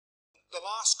the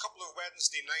last couple of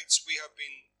Wednesday nights we have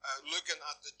been looking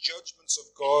at the judgments of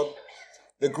God,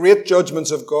 the great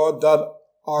judgments of God that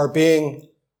are being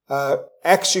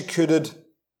executed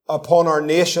upon our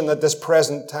nation at this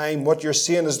present time. What you're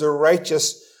seeing is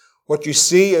what you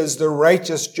see is the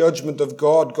righteous judgment of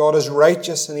God. God is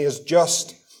righteous and He is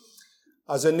just.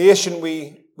 As a nation,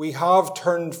 we have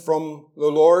turned from the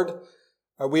Lord.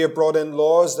 We have brought in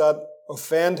laws that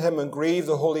offend Him and grieve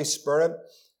the Holy Spirit.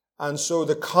 And so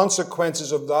the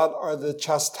consequences of that are the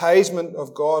chastisement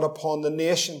of God upon the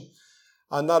nation.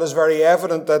 And that is very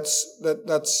evident.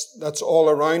 That's all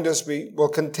around us. We will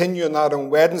continue in that on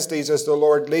Wednesdays as the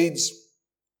Lord leads.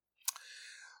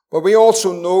 But we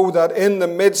also know that in the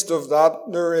midst of that,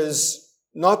 there is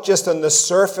not just on the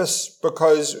surface,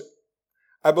 because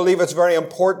I believe it's very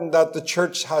important that the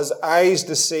church has eyes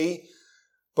to see.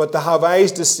 But to have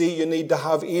eyes to see, you need to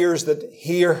have ears that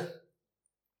hear.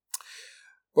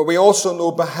 But we also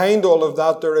know behind all of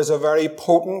that, there is a very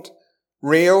potent,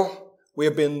 real. We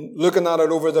have been looking at it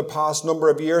over the past number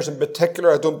of years. In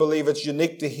particular, I don't believe it's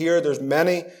unique to here. There's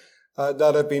many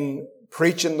that have been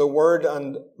preaching the word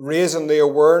and raising the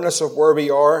awareness of where we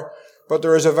are. But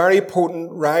there is a very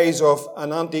potent rise of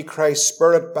an antichrist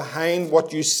spirit behind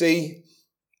what you see.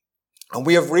 And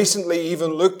we have recently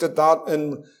even looked at that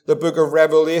in the book of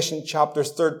Revelation, chapter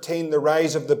 13, the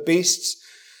rise of the beasts.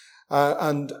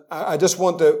 And I just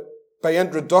want to, by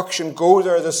introduction, go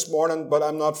there this morning, but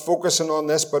I'm not focusing on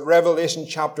this. But Revelation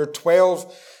chapter 12,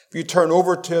 if you turn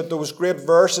over to it, those great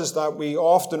verses that we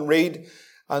often read,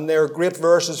 and they're great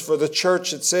verses for the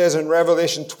church. It says in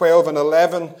Revelation 12 and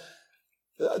 11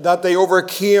 that they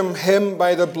overcame Him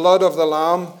by the blood of the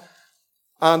Lamb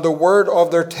and the word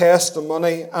of their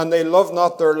testimony, and they loved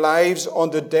not their lives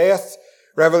unto death.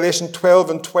 Revelation 12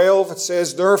 and 12, it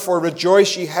says, Therefore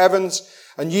rejoice, ye heavens,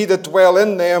 and ye that dwell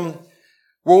in them.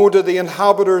 Woe to the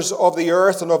inhabitants of the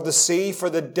earth and of the sea, for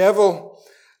the devil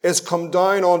is come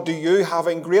down unto you,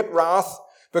 having great wrath,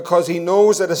 because he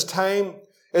knows that his time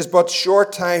is but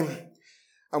short time.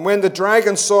 And when the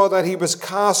dragon saw that he was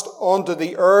cast onto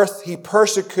the earth, he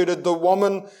persecuted the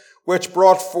woman which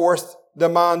brought forth the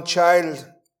man-child.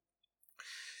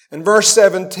 In verse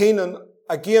 17, and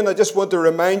again, I just want to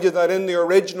remind you that in the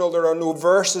original there are no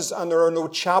verses and there are no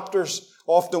chapters.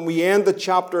 Often we end the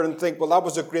chapter and think, well, that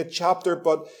was a great chapter,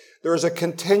 but there is a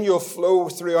continual flow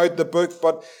throughout the book.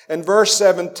 But in verse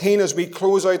 17, as we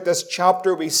close out this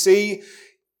chapter, we see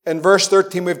in verse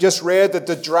 13, we've just read that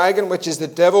the dragon, which is the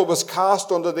devil, was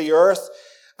cast onto the earth,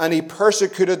 and he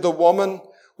persecuted the woman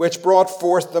which brought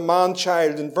forth the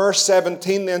man-child. In verse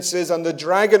 17 then says, And the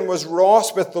dragon was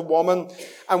wroth with the woman,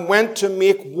 and went to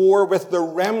make war with the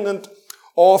remnant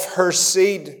of her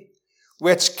seed,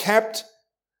 which kept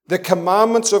the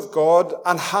commandments of God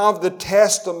and have the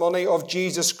testimony of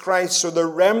Jesus Christ. So the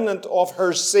remnant of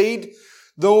her seed,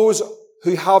 those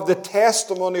who have the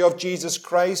testimony of Jesus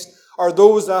Christ, are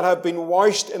those that have been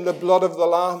washed in the blood of the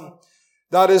Lamb.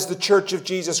 That is the church of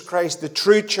Jesus Christ, the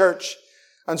true church.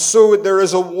 And so there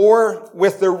is a war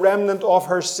with the remnant of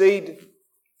her seed.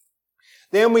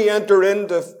 Then we enter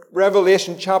into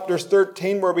Revelation chapter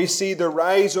 13, where we see the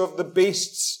rise of the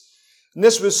beasts. And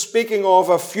this was speaking of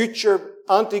a future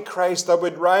Antichrist that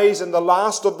would rise in the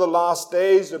last of the last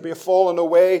days. There'd be a falling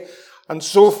away and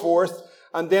so forth.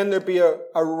 And then there'd be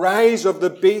a rise of the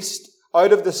beast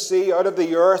out of the sea, out of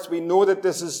the earth. We know that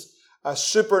this is a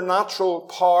supernatural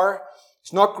power.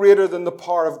 It's not greater than the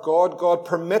power of God. God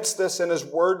permits this in His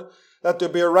Word, that there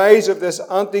be a rise of this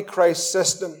Antichrist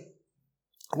system.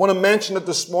 I want to mention it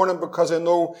this morning because I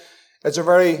know it's a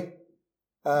very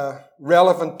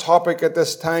relevant topic at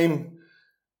this time.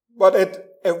 But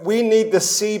if we need to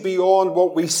see beyond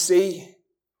what we see,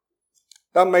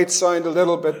 that might sound a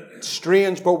little bit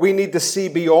strange, but we need to see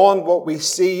beyond what we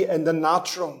see in the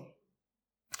natural.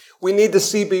 We need to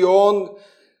see beyond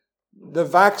the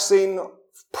vaccine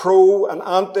pro and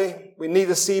anti. We need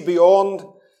to see beyond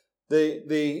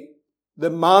the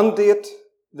mandate,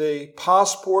 the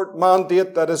passport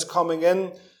mandate that is coming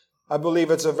in. I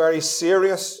believe it's a very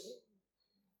serious,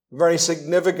 very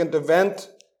significant event.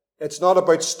 It's not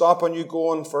about stopping you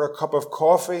going for a cup of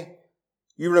coffee.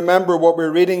 You remember what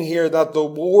we're reading here, that the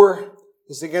war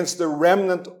is against the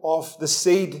remnant of the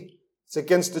seed. It's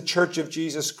against the church of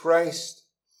Jesus Christ.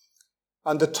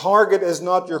 And the target is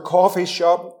not your coffee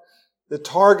shop. The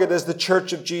target is the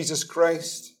church of Jesus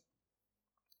Christ.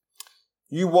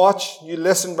 You watch, you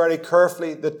listen very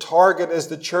carefully. The target is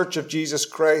the church of Jesus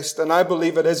Christ. And I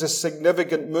believe it is a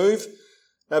significant move.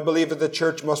 I believe that the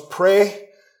church must pray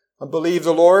and believe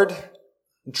the Lord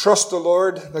and trust the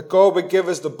Lord, that God would give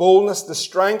us the boldness, the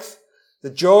strength, the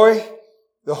joy,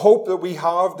 the hope that we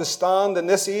have to stand in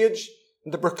this age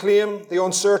and to proclaim the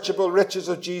unsearchable riches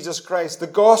of Jesus Christ, the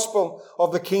gospel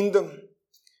of the kingdom.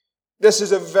 This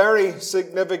is a very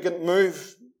significant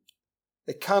move.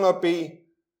 It cannot be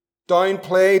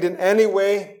downplayed in any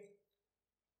way,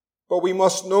 but we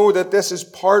must know that this is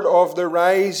part of the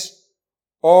rise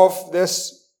of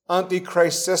this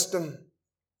Antichrist system.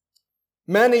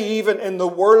 Many even in the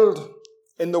world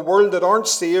that aren't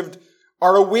saved,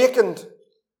 are awakened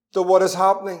to what is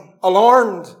happening,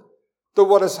 alarmed to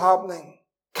what is happening.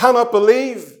 Cannot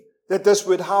believe that this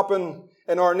would happen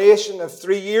in our nation. If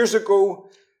 3 years ago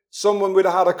someone would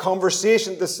have had a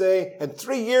conversation to say, in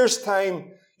 3 years'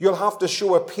 time, you'll have to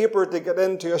show a paper to get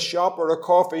into a shop or a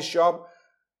coffee shop,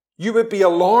 you would be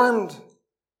alarmed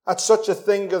at such a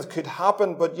thing that could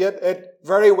happen, but yet it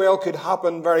very well could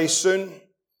happen very soon.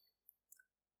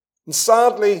 And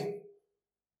sadly,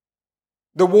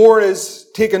 the war is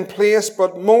taking place,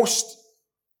 but most,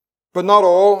 but not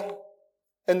all,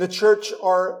 in the church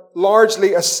are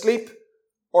largely asleep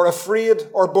or afraid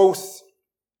or both.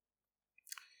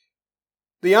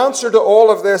 The answer to all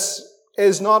of this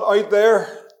is not out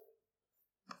there.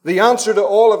 The answer to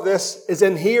all of this is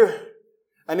in here.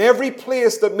 And every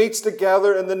place that meets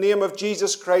together in the name of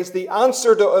Jesus Christ, the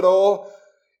answer to it all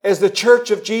is the church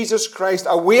of Jesus Christ,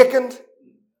 awakened,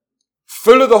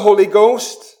 full of the Holy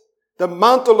Ghost, the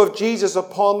mantle of Jesus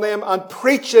upon them, and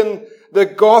preaching the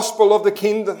gospel of the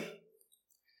kingdom.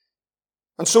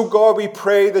 And so, God, we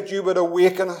pray that you would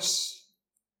awaken us.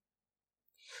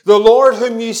 The Lord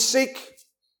whom you seek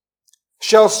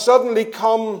shall suddenly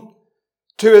come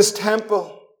to his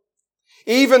temple.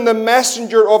 Even the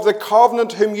messenger of the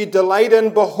covenant whom you delight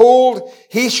in, behold,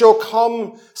 he shall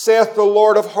come, saith the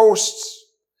Lord of hosts.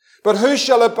 But who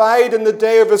shall abide in the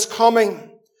day of his coming?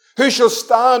 Who shall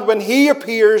stand when he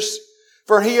appears?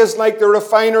 For he is like the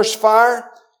refiner's fire.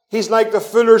 He's like the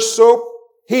fuller's soap.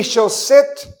 He shall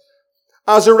sit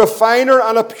as a refiner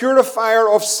and a purifier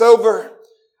of silver.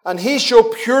 And he shall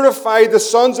purify the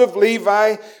sons of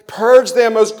Levi, purge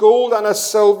them as gold and as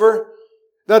silver,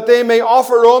 that they may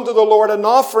offer unto the Lord an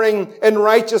offering in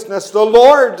righteousness. The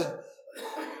Lord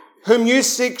whom you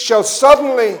seek shall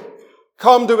suddenly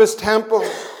come to his temple.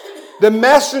 The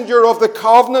messenger of the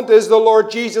covenant is the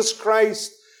Lord Jesus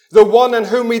Christ. The one in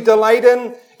whom we delight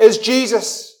in is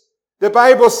Jesus. The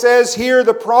Bible says here,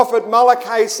 the prophet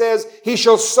Malachi says, he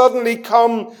shall suddenly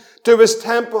come to his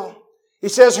temple. He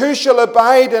says, who shall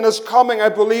abide in his coming? I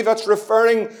believe that's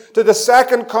referring to the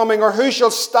second coming. Or who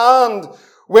shall stand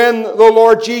when the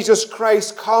Lord Jesus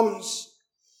Christ comes?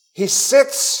 He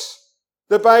sits,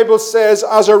 the Bible says,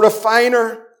 as a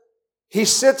refiner. He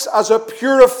sits as a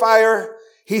purifier.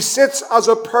 He sits as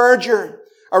a purger,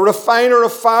 a refiner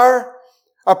of fire,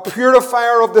 a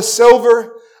purifier of the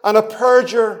silver, and a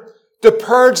purger to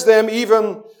purge them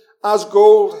even as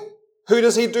gold. Who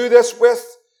does he do this with?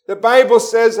 The Bible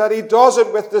says that he does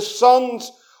it with the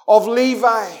sons of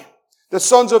Levi. The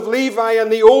sons of Levi in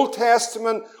the Old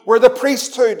Testament were the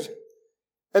priesthood.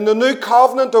 In the new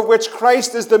covenant of which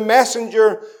Christ is the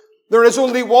messenger, there is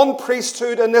only one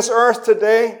priesthood in this earth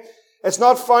today. It's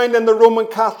not found in the Roman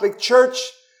Catholic Church.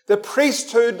 The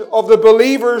priesthood of the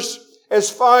believers is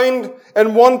found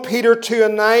in 1 Peter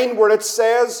 2:9, where it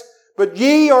says, but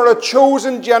ye are a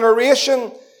chosen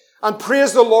generation, and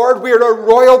praise the Lord, we are a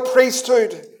royal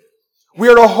priesthood. We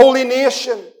are a holy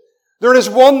nation. There is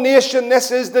one nation.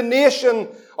 This is the nation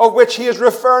of which he is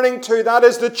referring to. That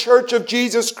is the church of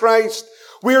Jesus Christ.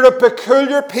 We are a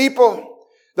peculiar people,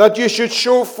 that you should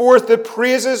show forth the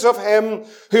praises of him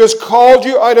who has called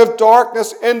you out of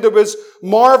darkness into his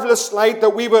marvelous light,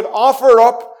 that we would offer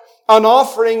up an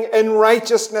offering in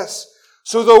righteousness.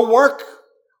 So the work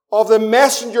of the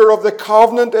messenger of the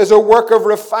covenant is a work of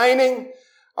refining,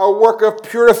 a work of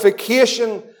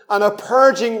purification, and a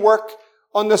purging work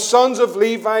on the sons of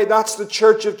Levi. That's the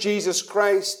church of Jesus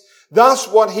Christ. That's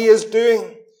what he is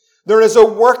doing. There is a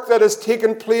work that has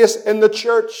taken place in the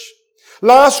church.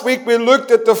 Last week we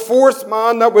looked at the fourth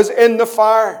man that was in the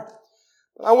fire.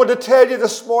 I want to tell you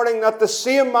this morning that the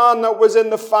same man that was in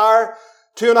the fire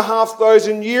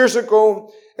 2,500 years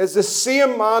ago is the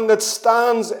same man that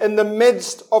stands in the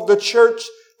midst of the church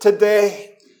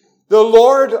today. The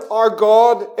Lord our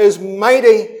God is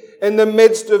mighty in the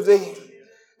midst of thee.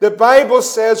 The Bible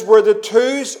says where the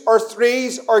twos or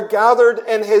threes are gathered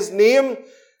in his name,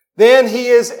 then he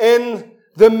is in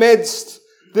the midst.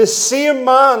 The same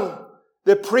man,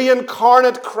 the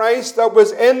pre-incarnate Christ that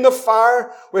was in the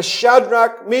fire with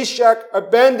Shadrach, Meshach,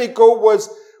 Abednego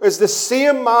is the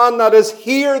same man that is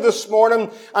here this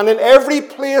morning, and in every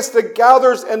place that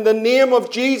gathers in the name of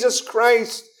Jesus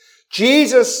Christ.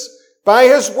 Jesus, by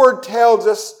his word, tells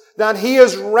us that he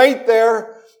is right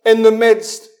there in the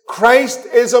midst. Christ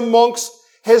is amongst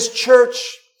His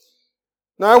church.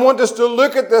 Now I want us to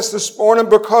look at this morning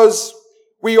because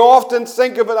we often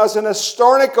think of it as an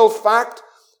historical fact,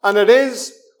 and it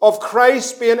is, of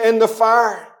Christ being in the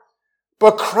fire.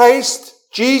 But Christ,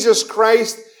 Jesus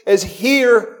Christ, is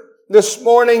here this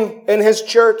morning in His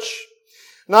church.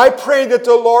 And I pray that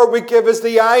the Lord would give us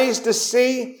the eyes to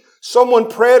see. Someone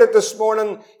prayed it this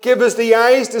morning. Give us the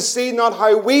eyes to see, not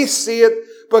how we see it,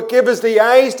 but give us the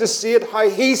eyes to see it how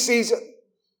He sees it.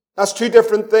 That's two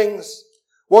different things.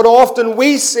 What often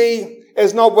we see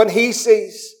is not what He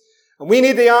sees. And we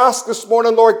need to ask this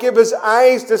morning, Lord, give us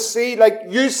eyes to see like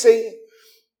You see.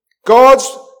 God's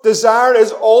desire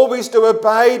is always to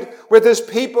abide with His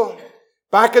people.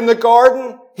 Back in the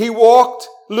garden, He walked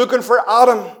looking for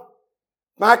Adam.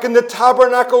 Back in the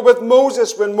tabernacle with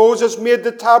Moses, when Moses made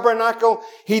the tabernacle,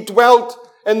 he dwelt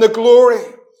in the glory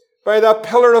by that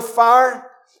pillar of fire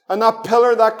and that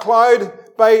pillar, that cloud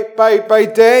by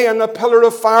day and the pillar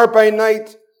of fire by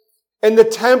night. In the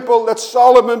temple that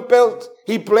Solomon built,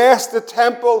 he blessed the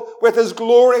temple with his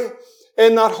glory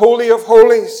in that Holy of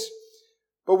Holies.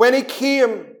 But when he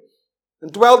came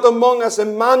and dwelt among us,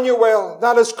 Emmanuel,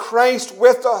 that is Christ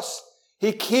with us,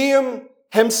 he came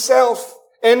himself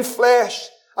in flesh,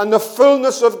 and the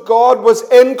fullness of God was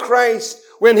in Christ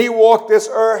when he walked this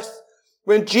earth.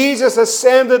 When Jesus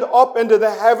ascended up into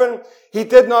the heaven, he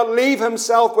did not leave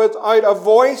himself without a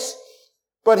voice,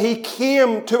 but he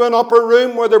came to an upper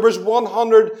room where there was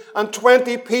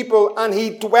 120 people, and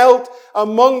he dwelt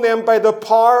among them by the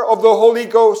power of the Holy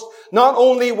Ghost. Not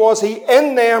only was he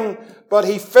in them, but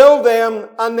he filled them,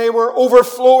 and they were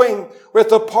overflowing with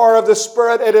the power of the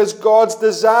Spirit. It is God's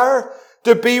desire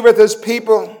to be with his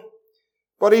people.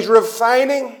 But he's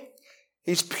refining,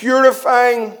 he's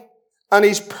purifying, and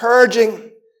he's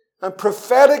purging. And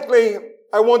prophetically,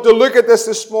 I want to look at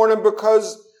this morning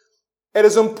because it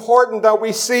is important that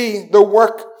we see the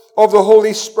work of the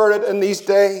Holy Spirit in these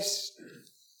days.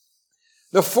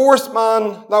 The fourth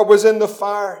man that was in the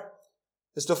fire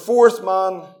is the fourth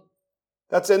man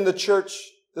that's in the church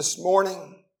this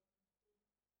morning.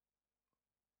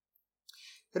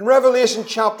 In Revelation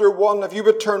chapter 1, if you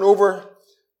would turn over,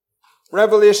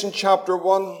 Revelation chapter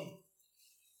 1.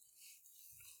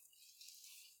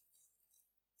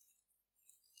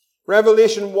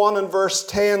 Revelation 1 and verse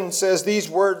 10 says these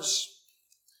words.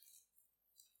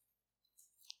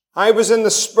 I was in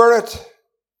the Spirit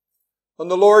on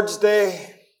the Lord's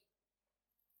day.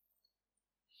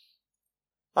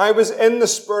 I was in the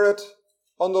Spirit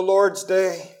on the Lord's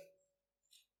day.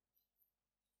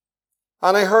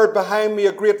 And I heard behind me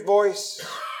a great voice,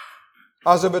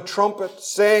 as of a trumpet,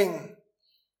 saying,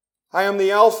 I am the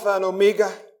Alpha and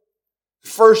Omega, the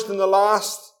first and the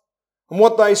last. And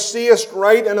what thou seest,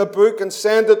 write in a book and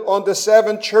send it unto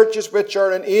 7 churches which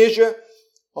are in Asia,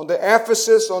 unto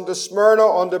Ephesus, unto Smyrna,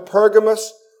 unto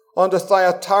Pergamos, unto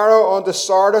Thyatira, unto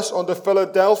Sardis, unto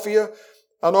Philadelphia,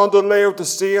 and unto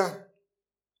Laodicea.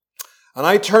 And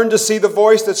I turned to see the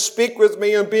voice that spake with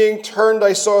me, and being turned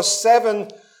I saw 7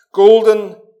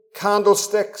 golden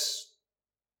candlesticks.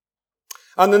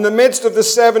 And in the midst of the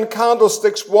 7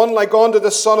 candlesticks, one like unto the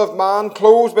Son of Man,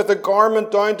 clothed with a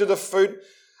garment down to the foot,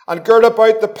 and girt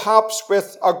about the paps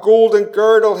with a golden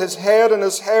girdle. His head and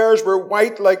his hairs were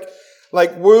white like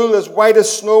wool, as white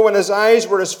as snow, and his eyes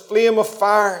were as flame of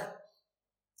fire.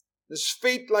 His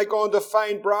feet like unto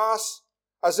fine brass,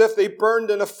 as if they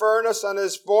burned in a furnace, and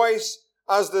his voice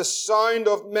as the sound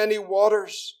of many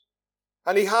waters.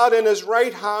 And he had in his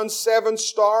right hand 7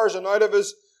 stars, and out of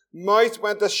his mouth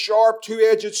went a sharp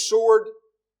 2-edged sword.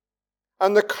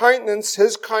 And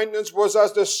his countenance was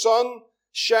as the sun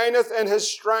shineth in his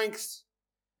strength.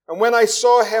 And when I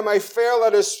saw him, I fell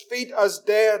at his feet as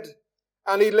dead.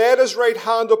 And he laid his right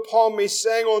hand upon me,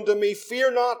 saying unto me,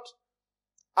 Fear not,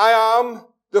 I am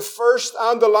the first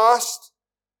and the last.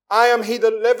 I am he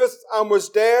that liveth and was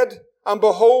dead, and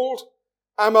behold,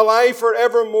 I am alive for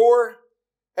evermore.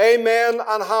 Amen,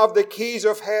 and have the keys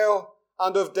of hell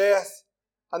and of death.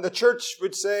 And the church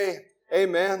would say,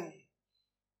 Amen.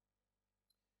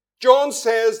 John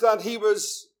says that he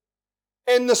was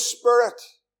in the Spirit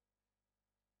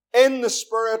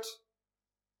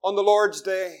on the Lord's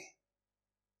day.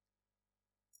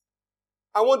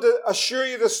 I want to assure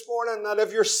you this morning that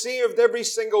if you're saved, every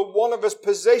single one of us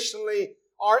positionally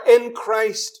are in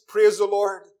Christ. Praise the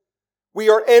Lord. We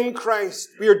are in Christ.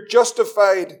 We are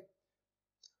justified.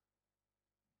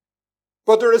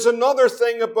 But there is another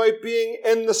thing about being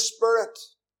in the Spirit,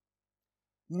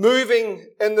 moving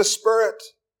in the Spirit,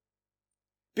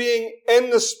 being in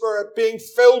the Spirit, being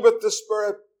filled with the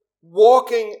Spirit,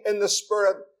 walking in the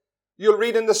Spirit. You'll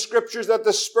read in the Scriptures that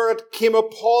the Spirit came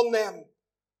upon them.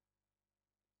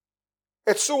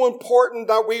 It's so important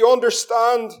that we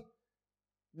understand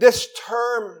this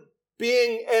term,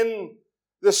 being in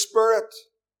the Spirit.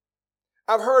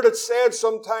 I've heard it said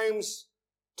sometimes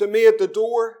to me at the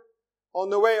door on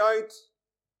the way out,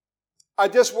 I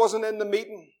just wasn't in the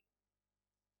meeting.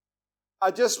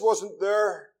 I just wasn't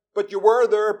there. But you were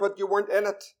there, but you weren't in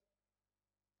it.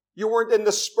 You weren't in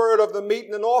the spirit of the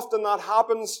meeting. And often that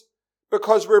happens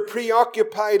because we're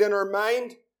preoccupied in our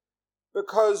mind,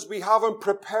 because we haven't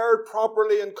prepared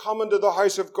properly and come into the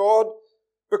house of God,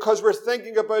 because we're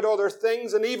thinking about other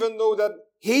things. And even though that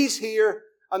He's here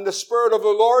and the Spirit of the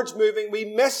Lord's moving, we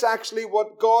miss actually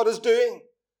what God is doing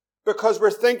because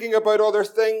we're thinking about other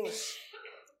things.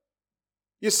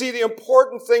 You see, the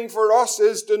important thing for us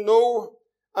is to know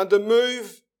and to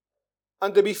move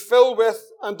and to be filled with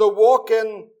and to walk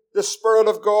in the Spirit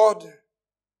of God.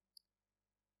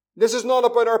 This is not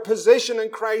about our position in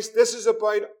Christ. This is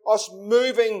about us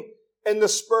moving in the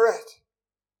Spirit.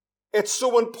 It's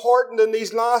so important in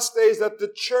these last days that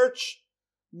the church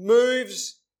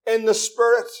moves in the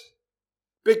Spirit,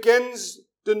 begins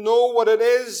to know what it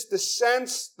is, the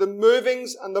sense, the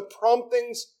movings and the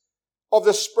promptings of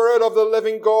the Spirit of the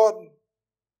living God.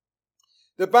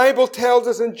 The Bible tells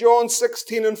us in John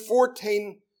 16 and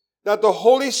 14 that the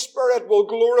Holy Spirit will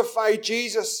glorify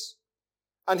Jesus,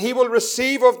 and He will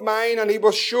receive of mine and He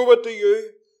will show it to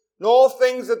you. And all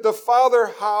things that the Father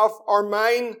hath are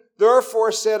mine.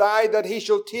 Therefore said I that He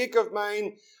shall take of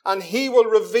mine and He will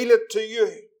reveal it to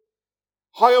you.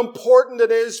 How important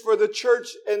it is for the church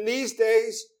in these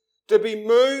days to be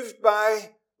moved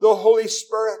by the Holy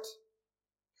Spirit.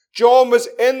 John was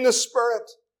in the Spirit.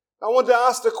 I want to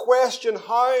ask the question,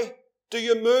 how do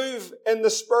you move in the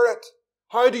Spirit?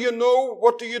 How do you know?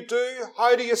 What do you do?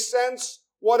 How do you sense?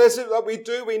 What is it that we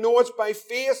do? We know it's by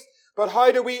faith, but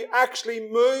how do we actually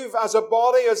move as a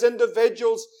body, as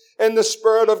individuals in the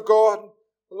Spirit of God?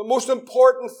 Well, the most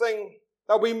important thing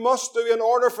that we must do in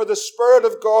order for the Spirit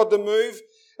of God to move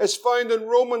is found in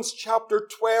Romans chapter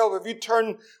 12. If you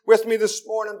turn with me this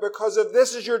morning, because if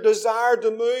this is your desire to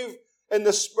move in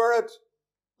the Spirit,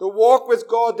 to walk with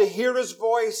God, to hear His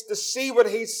voice, to see what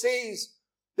He sees,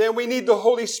 then we need the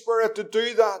Holy Spirit to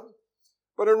do that.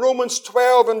 But in Romans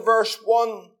 12 and verse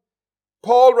 1,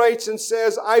 Paul writes and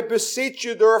says, I beseech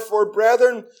you therefore,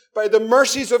 brethren, by the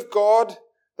mercies of God,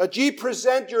 that ye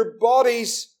present your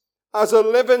bodies as a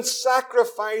living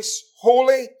sacrifice,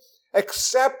 holy,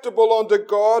 acceptable unto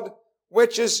God,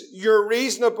 which is your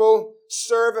reasonable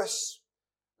service.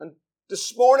 And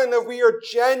this morning, if we are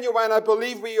genuine, I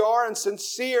believe we are, and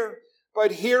sincere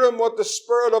about hearing what the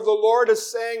Spirit of the Lord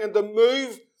is saying and to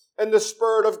move in the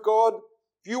Spirit of God,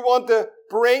 if you want to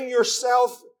bring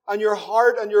yourself and your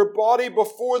heart and your body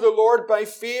before the Lord by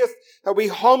faith, that we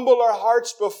humble our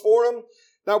hearts before Him,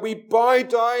 that we bow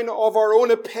down of our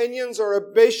own opinions, our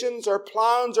ambitions, our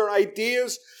plans, our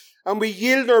ideas, and we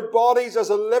yield our bodies as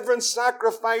a living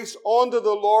sacrifice unto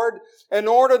the Lord in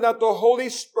order that the Holy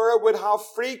Spirit would have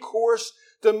free course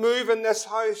to move in this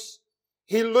house.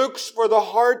 He looks for the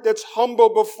heart that's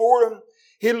humble before Him.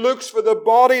 He looks for the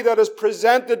body that is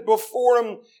presented before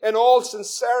Him in all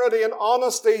sincerity and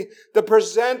honesty, to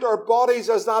present our bodies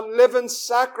as that living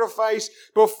sacrifice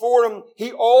before Him.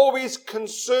 He always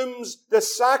consumes the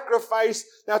sacrifice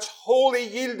that's wholly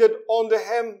yielded unto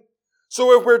Him.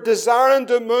 So if we're desiring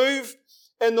to move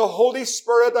in the Holy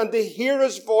Spirit and to hear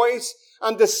His voice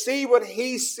and to see what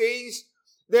He sees,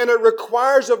 then it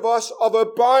requires of us of a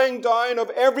bowing down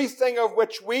of everything of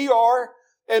which we are,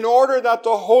 in order that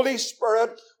the Holy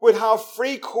Spirit would have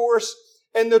free course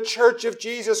in the church of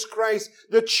Jesus Christ.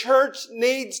 The church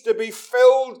needs to be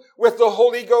filled with the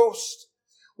Holy Ghost.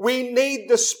 We need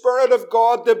the Spirit of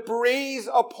God to breathe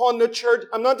upon the church.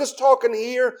 I'm not just talking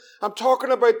here. I'm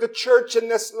talking about the church in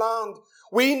this land.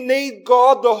 We need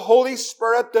God, the Holy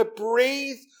Spirit, to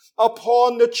breathe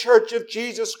upon the church of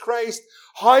Jesus Christ.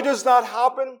 How does that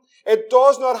happen? It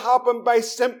does not happen by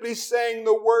simply saying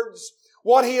the words.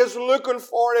 What He is looking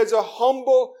for is a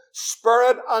humble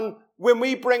spirit, and when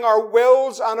we bring our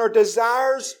wills and our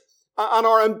desires and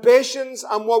our ambitions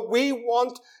and what we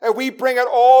want, and we bring it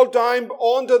all down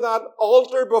onto that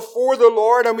altar before the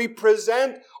Lord, and we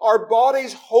present our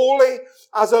bodies holy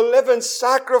as a living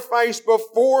sacrifice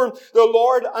before the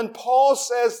Lord. And Paul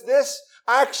says this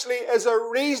actually is a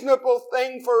reasonable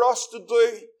thing for us to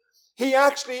do. He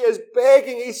actually is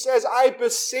begging. He says, I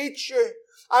beseech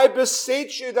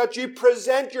you that you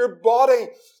present your body,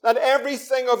 that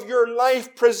everything of your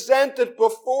life presented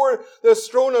before the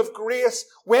throne of grace.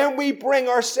 When we bring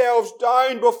ourselves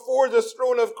down before the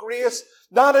throne of grace,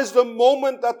 that is the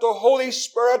moment that the Holy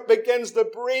Spirit begins to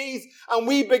breathe and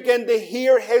we begin to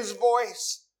hear His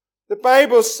voice. The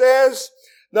Bible says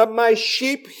that my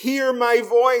sheep hear my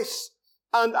voice,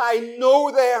 and I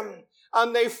know them,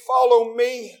 and they follow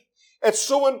me. It's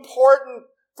so important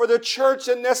for the church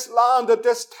in this land at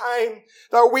this time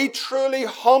that we truly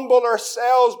humble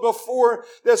ourselves before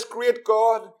this great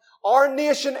God. Our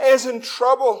nation is in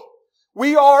trouble.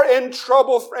 We are in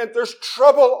trouble, friend. There's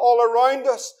trouble all around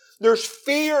us. There's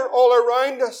fear all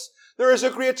around us. There is a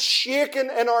great shaking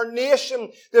in our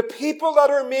nation. The people that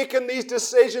are making these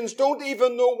decisions don't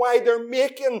even know why they're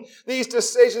making these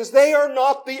decisions. They are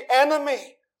not the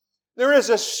enemy. There is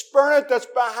a spirit that's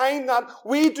behind that.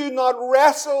 We do not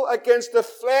wrestle against the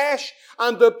flesh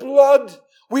and the blood.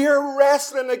 We are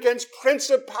wrestling against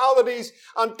principalities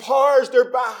and powers.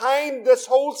 They're behind this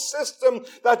whole system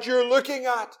that you're looking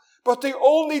at. But the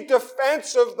only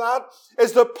defense of that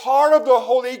is the power of the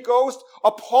Holy Ghost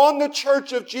upon the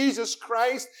church of Jesus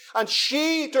Christ, and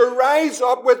she to rise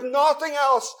up with nothing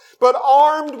else but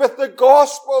armed with the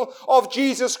gospel of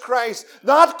Jesus Christ.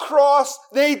 That cross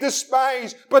they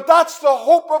despise, but that's the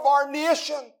hope of our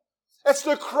nation. It's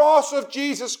the cross of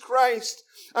Jesus Christ.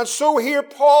 And so here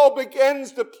Paul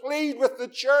begins to plead with the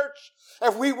church.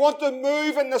 If we want to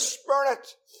move in the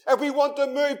Spirit, if we want to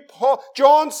move,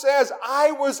 John says,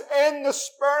 I was in the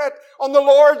Spirit on the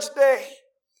Lord's day.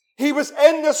 He was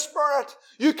in the Spirit.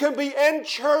 You can be in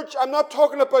church. I'm not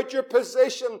talking about your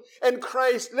position in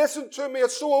Christ. Listen to me.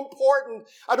 It's so important.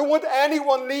 I don't want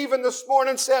anyone leaving this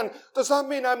morning saying, does that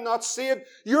mean I'm not saved?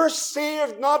 You're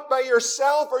saved not by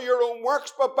yourself or your own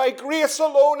works, but by grace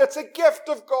alone. It's a gift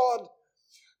of God.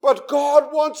 But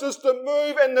God wants us to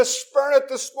move in the Spirit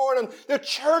this morning. The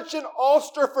church in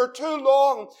Ulster for too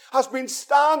long has been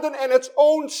standing in its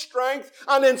own strength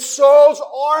and in Saul's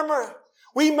armor.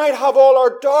 We might have all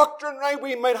our doctrine right.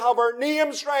 We might have our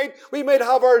names right. We might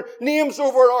have our names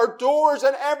over our doors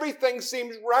and everything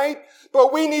seems right.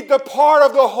 But we need the power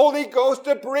of the Holy Ghost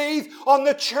to breathe on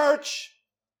the church.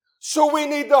 So we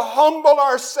need to humble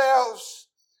ourselves.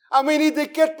 And we need to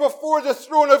get before the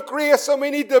throne of grace, and we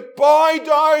need to bow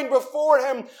down before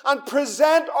Him and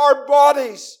present our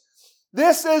bodies.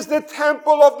 This is the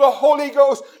temple of the Holy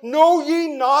Ghost. Know ye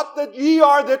not that ye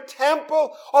are the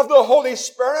temple of the Holy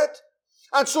Spirit?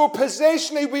 And so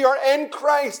positionally we are in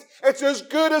Christ. It's as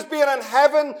good as being in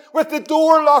heaven with the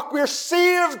door locked. We're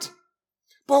saved.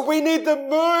 But we need to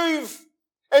move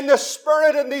in the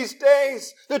Spirit in these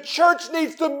days. The church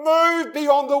needs to move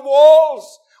beyond the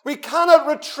walls. We cannot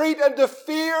retreat into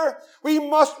fear. We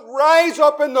must rise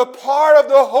up in the power of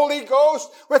the Holy Ghost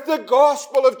with the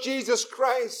gospel of Jesus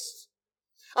Christ.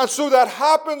 And so that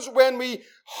happens when we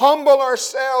humble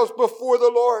ourselves before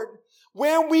the Lord.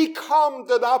 When we come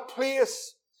to that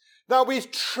place that we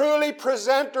truly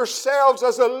present ourselves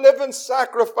as a living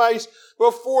sacrifice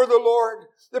before the Lord.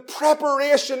 The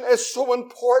preparation is so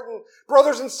important.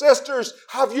 Brothers and sisters,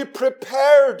 have you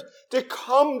prepared to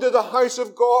come to the house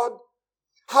of God?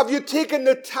 Have you taken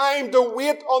the time to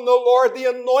wait on the Lord? The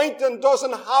anointing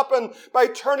doesn't happen by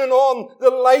turning on the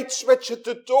light switch at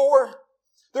the door.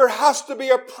 There has to be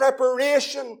a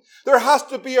preparation. There has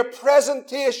to be a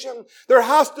presentation. There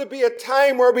has to be a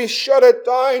time where we shut it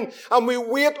down and we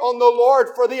wait on the Lord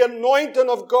for the anointing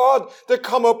of God to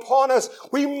come upon us.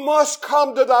 We must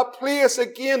come to that place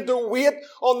again to wait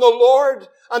on the Lord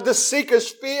and to seek His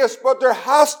face. But there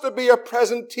has to be a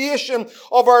presentation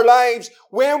of our lives.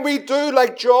 When we do,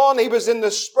 like John, he was in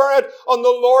the Spirit on the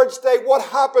Lord's day. What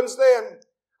happens then?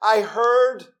 I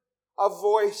heard a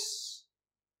voice.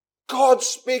 God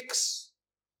speaks.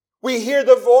 We hear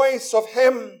the voice of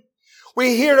Him.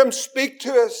 We hear Him speak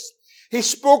to us. He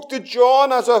spoke to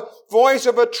John as a voice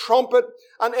of a trumpet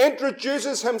and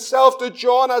introduces Himself to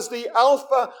John as the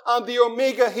Alpha and the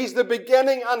Omega. He's the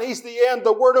beginning and He's the end.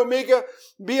 The word Omega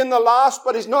being the last,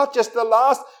 but He's not just the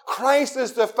last. Christ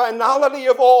is the finality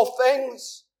of all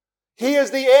things. He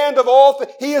is the end of all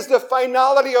things. He is the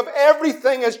finality of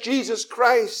everything as Jesus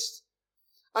Christ.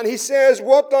 And He says,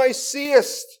 what thou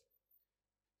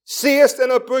seest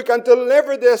in a book, and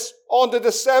deliver this unto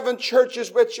the 7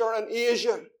 churches which are in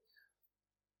Asia.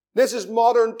 This is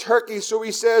modern Turkey. So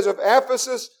he says of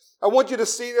Ephesus, I want you to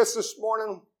see this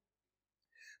morning.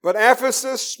 But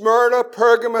Ephesus, Smyrna,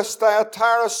 Pergamos,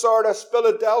 Thyatira, Sardis,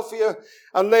 Philadelphia,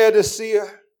 and Laodicea.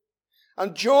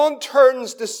 And John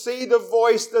turns to see the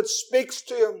voice that speaks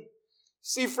to him.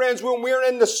 See, friends, when we're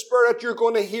in the Spirit, you're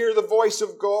going to hear the voice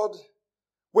of God.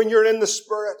 When you're in the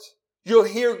Spirit,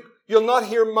 you'll not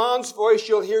hear man's voice,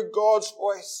 you'll hear God's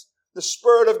voice. The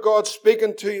Spirit of God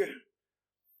speaking to you.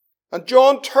 And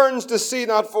John turns to see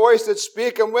that voice that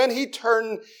spake, and when he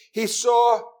turned, he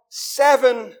saw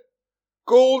 7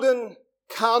 golden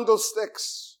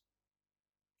candlesticks.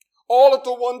 All at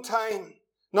the one time.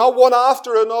 Not one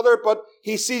after another, but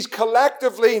he sees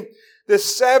collectively the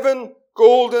 7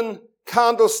 golden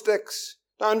candlesticks.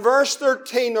 Now in verse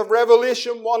 13 of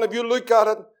Revelation 1, if you look at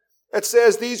it, it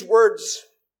says these words.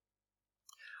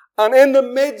 And in the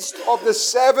midst of the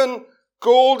 7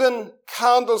 golden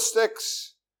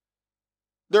candlesticks,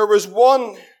 there was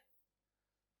one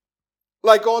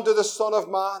like unto the Son of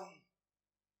Man.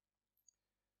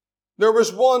 There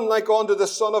was one like unto the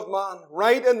Son of Man.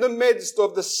 Right in the midst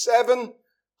of the 7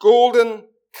 golden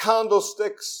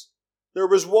candlesticks, there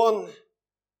was one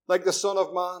like the Son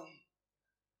of Man.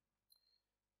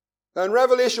 Now in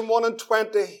Revelation 1 and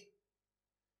 20,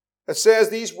 it says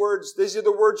these words. These are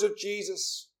the words of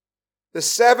Jesus. The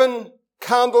 7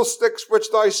 candlesticks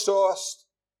which thou sawest,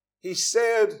 he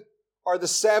said, are the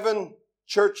 7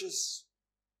 churches.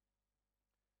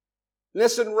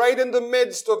 Listen, right in the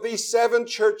midst of these 7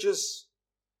 churches,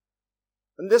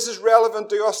 and this is relevant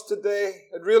to us today,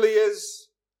 it really is.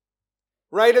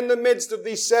 Right in the midst of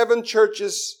these 7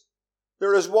 churches,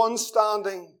 there is one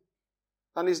standing,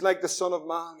 and he's like the Son of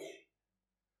Man.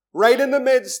 Right in the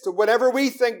midst of whatever we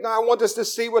think now, I want us to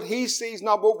see what he sees,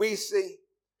 not what we see.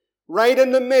 Right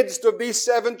in the midst of these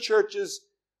 7 churches,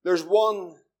 there's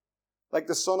one like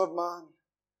the Son of Man.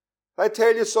 I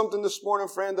tell you something this morning,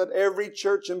 friend, that every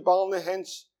church in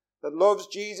Ballynahinch that loves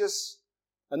Jesus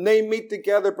and they meet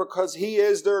together because he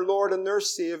is their Lord and their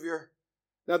Savior,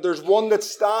 that there's one that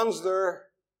stands there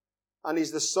and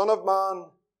he's the Son of Man.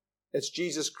 It's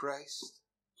Jesus Christ.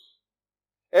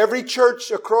 Every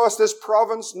church across this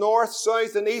province, north,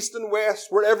 south, and east and west,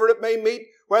 wherever it may meet,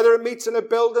 whether it meets in a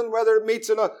building, whether it meets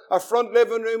in a front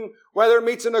living room, whether it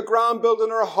meets in a grand building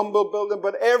or a humble building,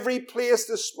 but every place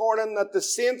this morning that the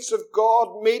saints of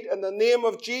God meet in the name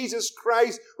of Jesus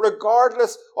Christ,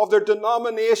 regardless of their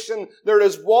denomination, there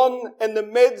is one in the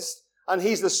midst, and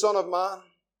he's the Son of Man.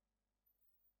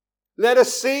 Let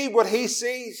us see what he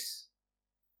sees.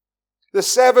 The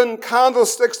 7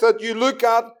 candlesticks that you look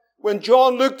at, when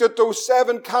John looked at those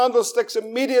 7 candlesticks,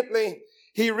 immediately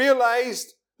he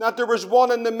realized that there was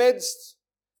one in the midst.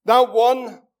 That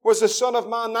one was the Son of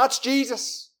Man. That's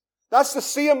Jesus. That's the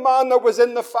same man that was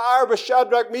in the fire with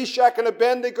Shadrach, Meshach, and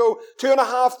Abednego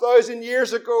 2,500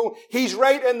 years ago. He's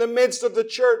right in the midst of the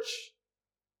church.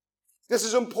 This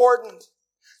is important.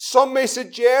 Some may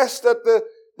suggest that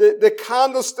the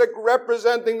candlestick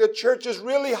representing the churches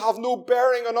really have no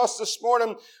bearing on us this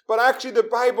morning, but actually the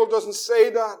Bible doesn't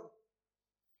say that.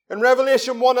 In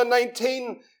Revelation 1 and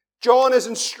 19, John is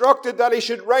instructed that he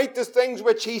should write the things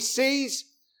which he sees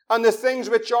and the things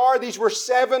which are. These were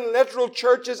 7 literal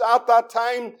churches at that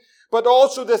time, but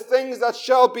also the things that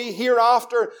shall be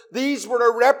hereafter. These were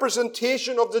a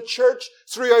representation of the church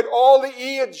throughout all the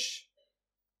age.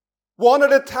 One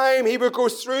at a time, he would go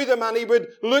through them and he would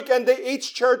look into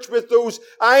each church with those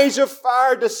eyes of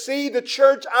fire to see the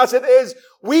church as it is.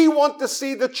 We want to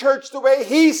see the church the way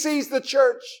he sees the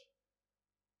church,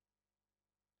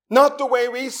 not the way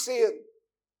we see it.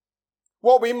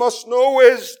 What we must know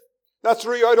is that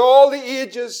throughout all the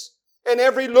ages, in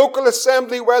every local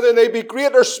assembly, whether they be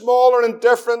great or small or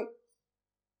indifferent,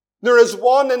 there is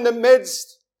one in the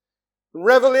midst.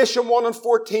 Revelation 1 and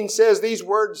 14 says these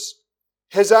words,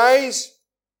 his eyes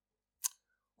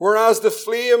were as the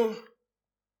flame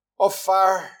of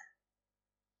fire.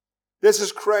 This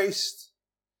is Christ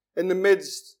in the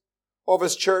midst of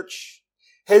his church.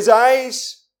 His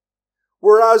eyes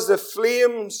were as the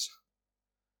flame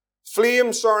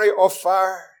of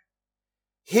fire.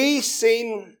 He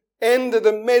seen into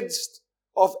the midst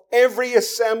of every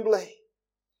assembly.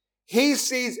 He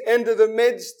sees into the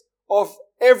midst of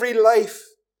every life.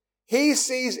 He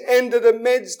sees into the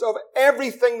midst of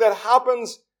everything that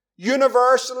happens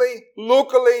universally,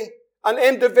 locally, and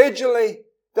individually,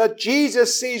 that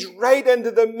Jesus sees right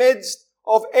into the midst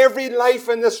of every life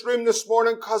in this room this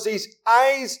morning, because his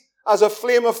eyes as a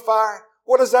flame of fire.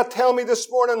 What does that tell me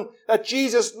this morning? That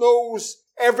Jesus knows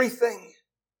everything.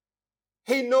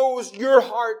 He knows your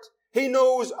heart. He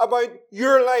knows about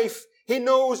your life. He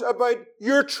knows about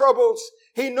your troubles.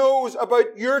 He knows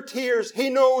about your tears. He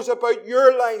knows about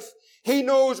your life. He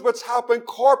knows what's happened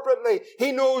corporately.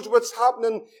 He knows what's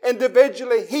happening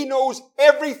individually. He knows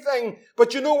everything.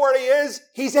 But you know where he is?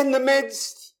 He's in the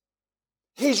midst.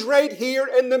 He's right here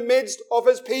in the midst of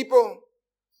his people.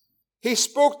 He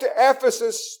spoke to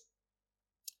Ephesus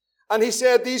and he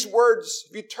said these words.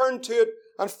 If you turn to it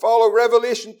and follow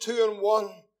Revelation 2 and 1.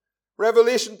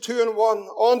 Revelation 2 and 1.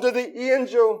 Unto the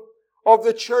angel of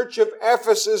the church of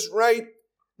Ephesus write,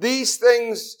 these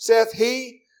things saith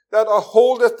he that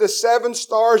holdeth the 7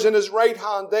 stars in his right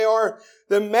hand. They are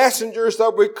the messengers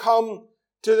that would come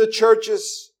to the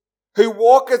churches. who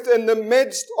walketh in the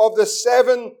midst of the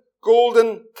 7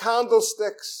 golden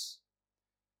candlesticks.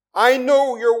 I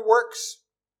know your works,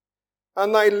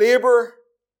 and thy labour,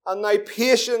 and thy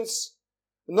patience,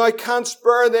 and thou canst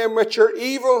spare them which are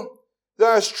evil.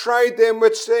 Thou hast tried them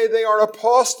which say they are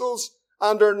apostles,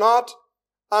 and are not,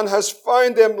 and hast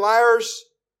found them liars,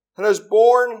 and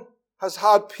has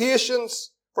had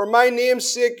patience. For my name's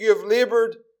sake you have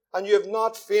laboured, and you have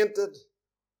not fainted.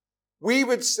 We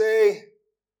would say,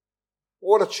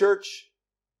 what a church.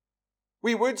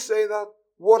 We would say that.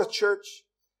 What a church.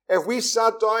 If we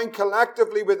sat down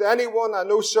collectively with anyone, I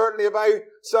know certainly if I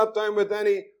sat down with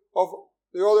any of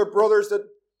the other brothers that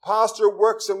pastor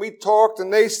works, and we talked,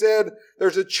 and they said,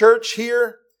 there's a church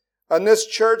here, and this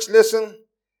church, listen,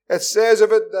 it says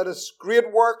of it that it's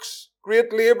great works,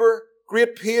 great labour,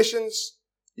 great patience.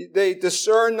 They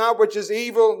discern that which is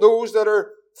evil. Those that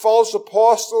are false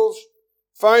apostles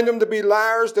found them to be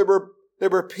liars. They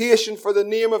were patient for the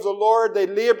name of the Lord. They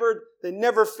laboured. They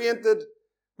never fainted.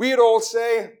 We'd all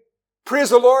say, praise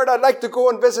the Lord, I'd like to go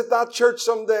and visit that church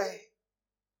someday.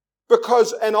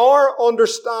 Because in our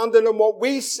understanding and what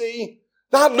we see,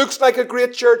 that looks like a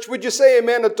great church. Would you say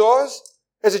amen? It does?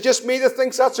 Is it just me that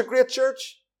thinks that's a great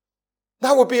church?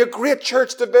 That would be a great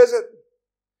church to visit.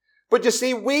 But you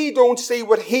see, we don't see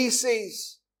what he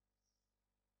sees.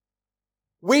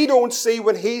 We don't see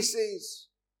what he sees.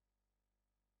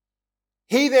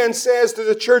 He then says to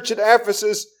the church at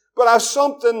Ephesus, but I have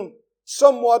something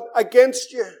somewhat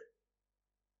against you.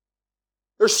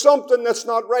 There's something that's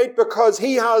not right, because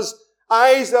he has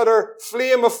eyes that are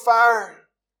flame of fire.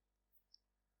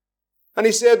 And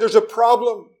he said there's a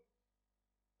problem.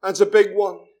 And it's a big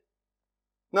one.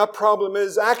 And that problem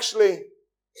is actually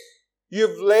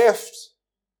you've left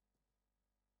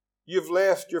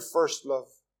your first love.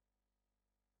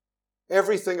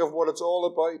 Everything of what it's all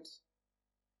about.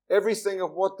 Everything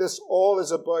of what this all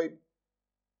is about.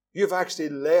 You've actually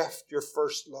left your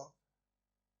first love.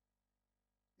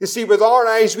 You see, with our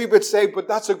eyes, we would say, but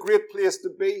that's a great place to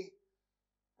be.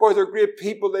 Boy, they're great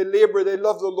people. They labour. They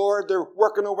love the Lord. They're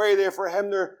working away there for Him.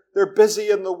 They're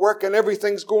busy in the work, and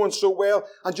everything's going so well.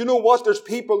 And you know what? There's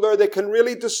people there that can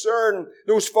really discern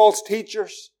those false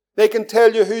teachers. They can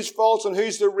tell you who's false and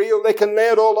who's the real. They can lay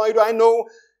it all out. I know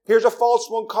here's a false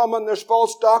one coming. There's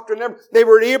false doctrine. They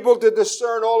were able to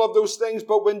discern all of those things.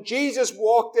 But when Jesus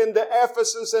walked into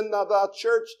Ephesus in that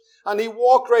church, and he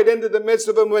walked right into the midst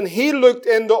of them, when he looked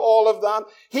into all of that,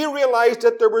 he realized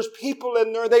that there was people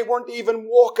in there, they weren't even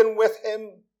walking with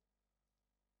him.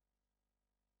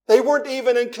 They weren't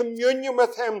even in communion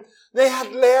with him. They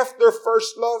had left their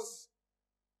first love.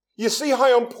 You see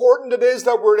how important it is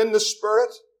that we're in the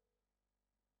Spirit?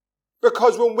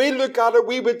 Because when we look at it,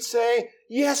 we would say,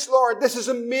 yes, Lord, this is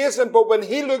amazing. But when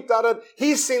he looked at it,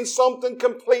 he's seen something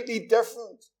completely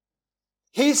different.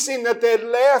 He's seen that they'd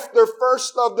left their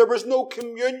first love. There was no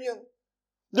communion.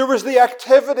 There was the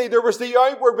activity. There was the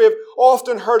outward. We've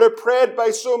often heard it prayed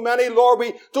by so many, Lord,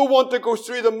 we don't want to go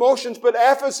through the motions. But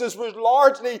Ephesus was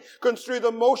largely going through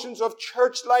the motions of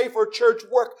church life or church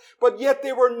work. But yet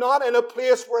they were not in a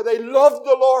place where they loved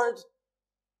the Lord.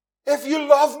 If you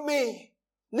love me,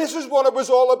 this is what it was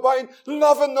all about,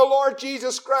 loving the Lord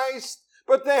Jesus Christ.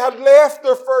 But they had left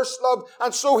their first love.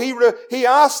 And so he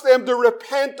asked them to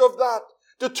repent of that,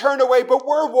 to turn away. But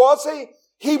where was he?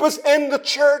 He was in the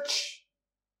church.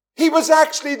 He was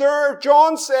actually there.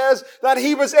 John says that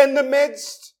he was in the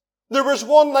midst. There was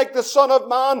one like the Son of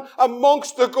Man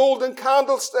amongst the golden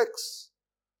candlesticks.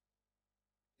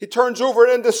 He turns over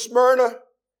into Smyrna.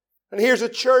 And here's a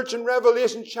church in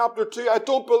Revelation chapter 2. I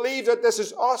don't believe that this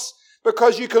is us,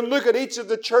 because you can look at each of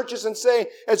the churches and say,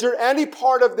 is there any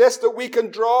part of this that we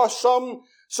can draw some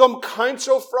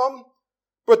counsel from?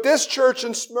 But this church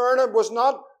in Smyrna was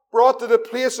not brought to the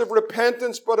place of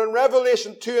repentance, but in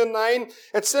Revelation 2 and 9,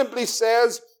 it simply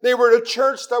says they were a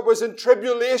church that was in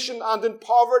tribulation and in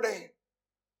poverty.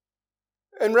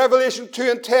 In Revelation 2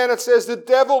 and 10, it says the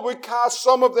devil would cast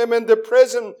some of them into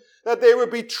prison, that they would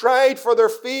be tried for their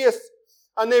faith,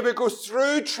 and they would go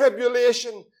through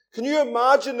tribulation. Can you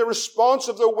imagine the response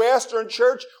of the Western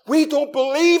church? We don't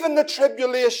believe in the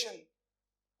tribulation.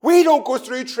 We don't go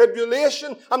through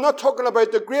tribulation. I'm not talking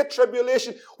about the great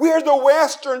tribulation. We're the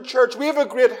Western church. We have a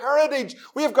great heritage.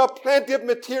 We have got plenty of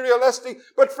materialistic.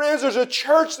 But friends, there's a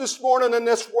church this morning in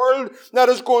this world that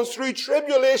is going through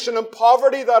tribulation and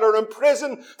poverty, that are in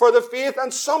prison for the faith.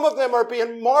 And some of them are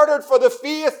being martyred for the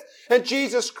faith in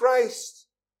Jesus Christ.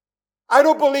 I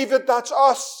don't believe that that's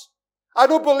us. I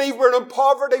don't believe we're in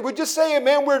poverty. Would you say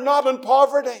amen? We're not in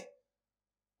poverty.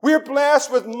 We're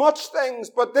blessed with much things,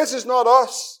 but this is not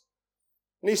us.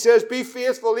 And he says, be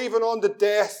faithful even unto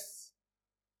death.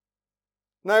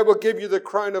 and I will give you the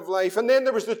crown of life. And then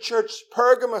there was the church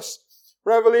Pergamos,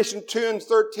 Revelation 2 and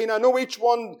 13. I know each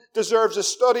one deserves a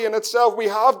study in itself. We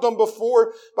have done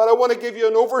before, but I want to give you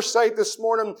an oversight this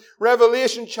morning.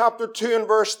 Revelation chapter 2 and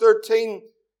verse 13.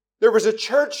 There was a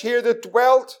church here that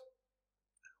dwelt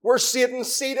where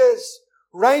Satan's seat is,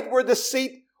 right where the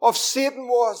seat of Satan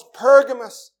was,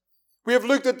 Pergamos. We have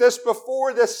looked at this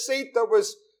before, this seat that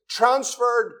was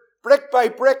transferred brick by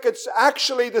brick. It's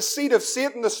actually the seat of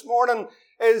Satan this morning.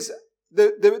 Is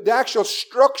the actual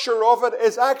structure of it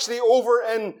is actually over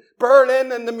in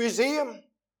Berlin in the museum.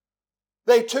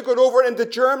 They took it over into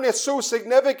Germany. It's so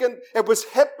significant. It was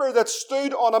Hitler that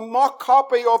stood on a mock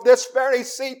copy of this very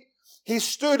seat. He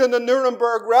stood in the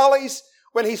Nuremberg rallies.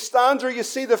 When he stands there, you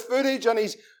see the footage, and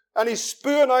he's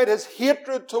spewing out his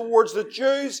hatred towards the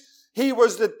Jews. He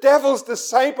was the devil's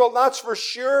disciple, that's for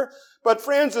sure. But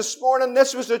friends, this morning,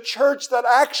 this was a church that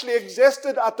actually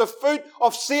existed at the foot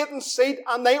of Satan's seat,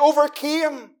 and they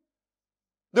overcame.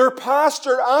 Their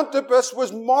pastor, Antipas,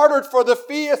 was martyred for the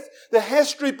faith. The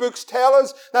history books tell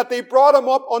us that they brought him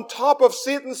up on top of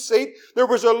Satan's seat. There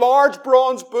was a large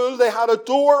bronze bull. They had a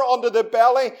door under the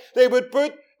belly. They would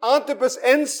put Antipas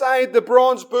inside the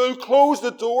bronze bull, close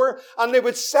the door, and they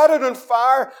would set it on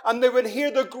fire, and they would hear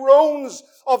the groans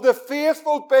of the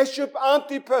faithful Bishop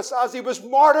Antipas as he was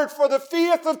martyred for the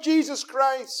faith of Jesus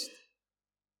Christ.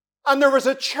 And there was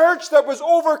a church that was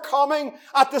overcoming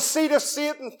at the seat of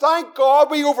Satan. Thank God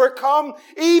we overcome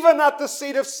even at the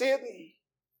seat of Satan.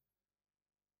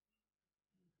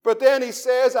 But then he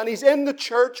says, and he's in the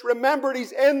church, remember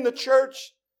he's in the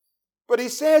church, but he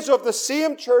says of the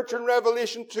same church in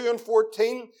Revelation 2 and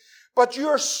 14, but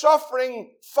you're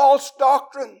suffering false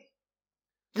doctrine.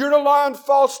 You're allowing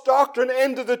false doctrine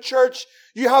into the church.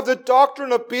 You have the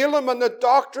doctrine of Balaam and the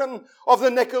doctrine of the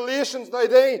Nicolaitans. Now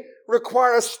they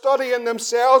require a study in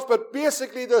themselves, but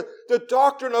basically the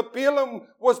doctrine of Balaam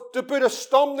was to put a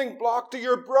stumbling block to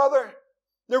your brother.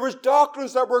 There was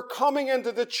doctrines that were coming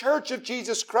into the church of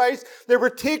Jesus Christ. They were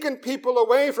taking people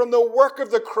away from the work of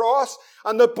the cross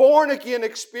and the born-again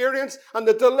experience and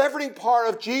the delivering power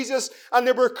of Jesus. And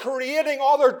they were creating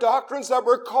other doctrines that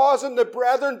were causing the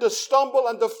brethren to stumble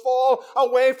and to fall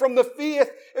away from the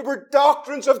faith. It were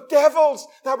doctrines of devils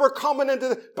that were coming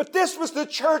into but this was the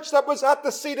church that was at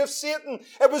the seat of Satan.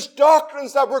 It was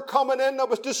doctrines that were coming in that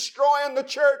was destroying the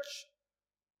church.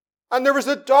 And there was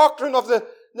a doctrine of the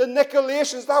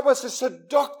Nicolaitans. That was a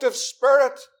seductive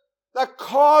spirit that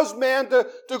caused men to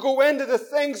go into the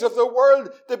things of the world,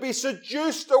 to be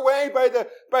seduced away by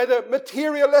the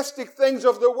materialistic things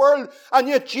of the world. And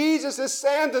yet Jesus is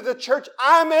saying to the church,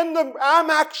 I'm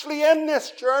actually in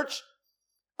this church.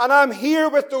 And I'm here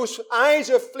with those eyes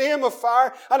of flame of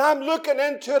fire, and I'm looking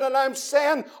into it, and I'm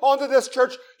saying unto this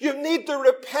church, you need to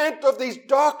repent of these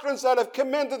doctrines that have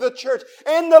come into the church.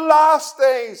 In the last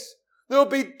days, there'll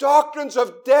be doctrines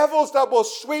of devils that will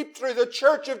sweep through the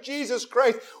church of Jesus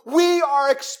Christ. We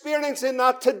are experiencing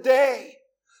that today.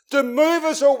 To move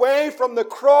us away from the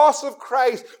cross of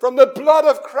Christ, from the blood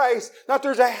of Christ, that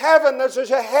there's a heaven, that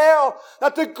there's a hell,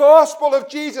 that the gospel of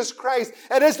Jesus Christ,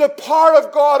 it is the power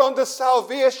of God unto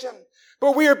salvation.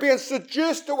 But we are being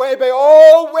seduced away by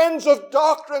all winds of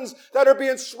doctrines that are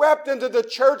being swept into the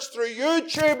church through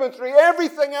YouTube and through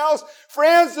everything else.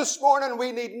 Friends, this morning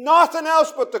we need nothing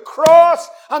else but the cross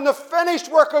and the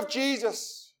finished work of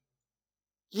Jesus.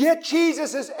 Yet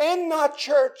Jesus is in that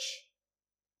church.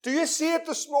 Do you see it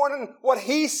this morning, what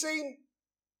he's seen?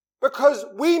 Because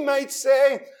we might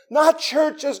say, that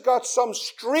church has got some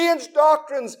strange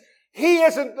doctrines. He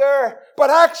isn't there, but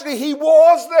actually he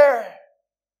was there.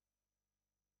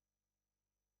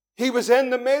 He was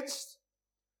in the midst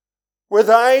with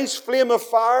eyes flame of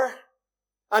fire,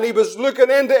 and he was looking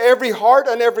into every heart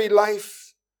and every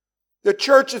life. The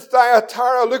church of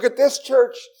Thyatira, look at this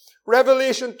church.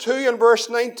 Revelation 2 and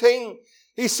verse 19.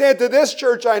 He said to this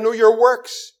church, I know your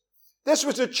works. This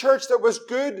was a church that was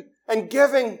good and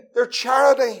giving, their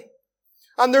charity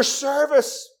and their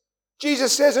service.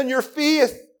 Jesus says, in your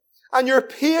faith and your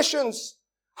patience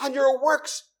and your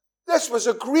works. This was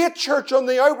a great church on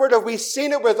the outward. If we'd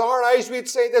seen it with our eyes, we'd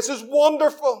say, this is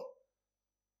wonderful.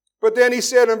 But then he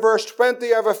said in verse 20,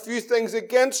 I have a few things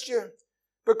against you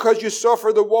because you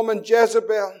suffer the woman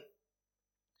Jezebel.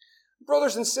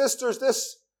 Brothers and sisters,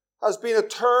 this has been a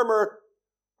term or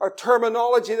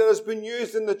terminology that has been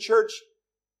used in the church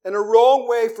in a wrong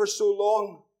way for so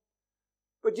long.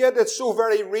 But yet it's so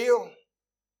very real.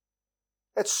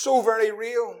 It's so very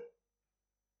real.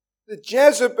 The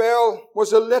Jezebel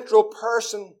was a literal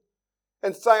person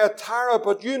in Thyatira,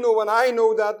 but you know and I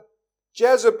know that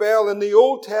Jezebel in the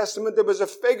Old Testament, there was a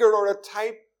figure or a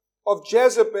type of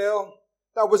Jezebel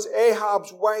that was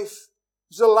Ahab's wife.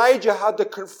 It was Elijah had to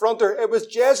confront her. It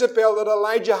was Jezebel that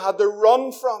Elijah had to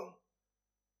run from.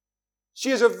 She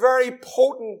is a very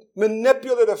potent,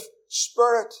 manipulative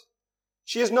spirit.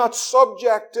 She is not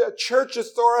subject to a church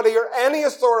authority or any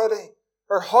authority,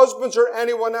 her husbands or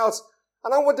anyone else.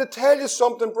 And I want to tell you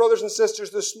something, brothers and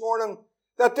sisters, this morning,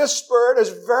 that this spirit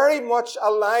is very much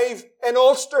alive in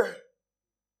Ulster.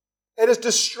 It has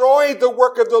destroyed the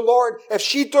work of the Lord. If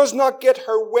she does not get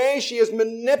her way, she is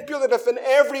manipulative in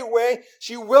every way.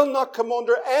 She will not come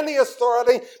under any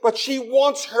authority, but she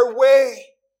wants her way.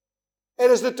 It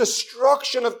is the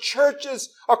destruction of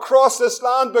churches across this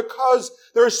land because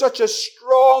there is such a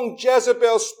strong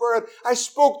Jezebel spirit. I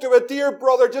spoke to a dear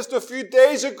brother just a few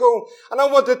days ago, and I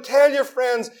want to tell you,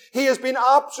 friends, he has been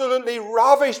absolutely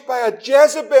ravished by a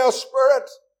Jezebel spirit.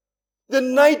 The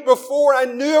night before, I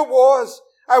knew it was.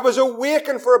 I was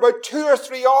awakened for about 2 or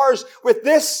 3 hours with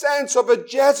this sense of a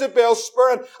Jezebel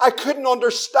spirit. I couldn't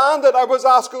understand it. I was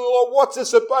asking the Lord, what's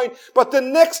this about? But the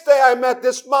next day I met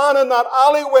this man in that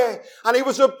alleyway, and he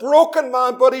was a broken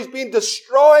man, but he's been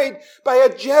destroyed by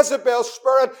a Jezebel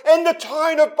spirit in the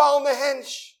town of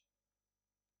Balnahinch.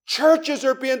 Churches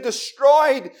are being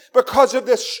destroyed because of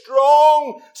this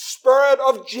strong spirit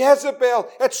of Jezebel.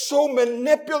 It's so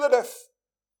manipulative.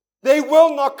 They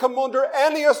will not come under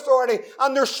any authority.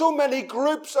 And there's so many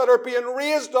groups that are being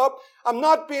raised up. I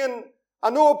know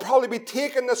it'll probably be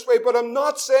taken this way, but I'm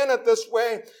not saying it this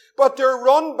way. But they're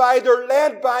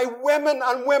led by women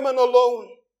and women alone.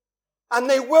 And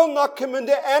they will not come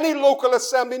into any local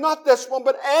assembly, not this one,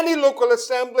 but any local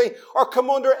assembly, or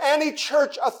come under any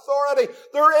church authority.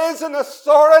 There is an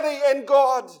authority in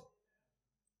God.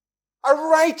 A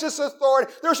righteous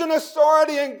authority. There's an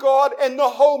authority in God in the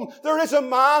home. There is a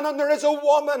man and there is a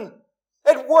woman.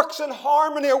 It works in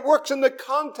harmony. It works in the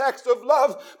context of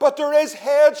love. But there is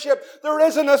headship. There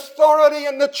is an authority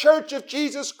in the church of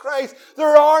Jesus Christ.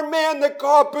 There are men that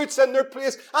God puts in their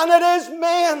place. And it is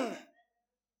men.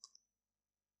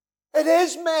 It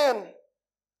is men.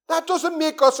 That doesn't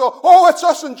make us it's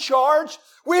us in charge.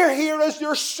 We're here as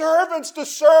your servants to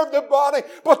serve the body.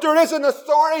 But there is an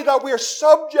authority that we're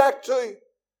subject to.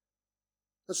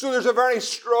 And so there's a very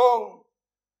strong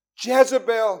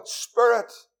Jezebel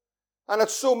spirit. And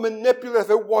it's so manipulative,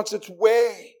 it wants its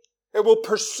way. It will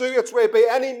pursue its way by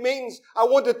any means. I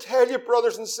want to tell you,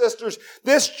 brothers and sisters,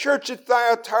 this church at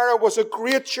Thyatira was a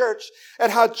great church.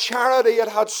 It had charity, it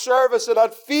had service, it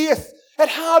had faith. It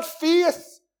had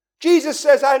faith. Jesus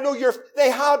says,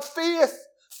 they had faith.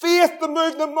 Faith to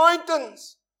move the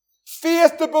mountains.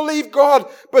 Faith to believe God.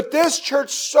 But this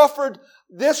church suffered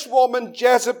this woman,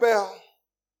 Jezebel.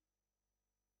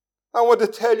 I want to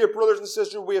tell you, brothers and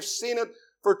sisters, we have seen it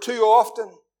for too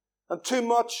often and too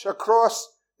much across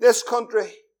this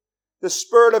country. The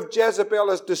spirit of Jezebel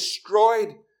has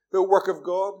destroyed the work of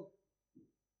God.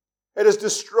 It has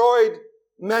destroyed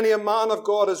many a man of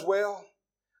God as well.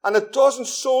 And it doesn't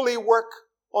solely work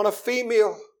on a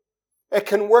female. It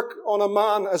can work on a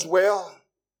man as well.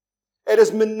 It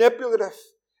is manipulative.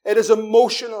 It is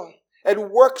emotional. It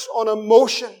works on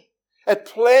emotion. It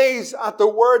plays at the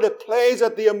word. It plays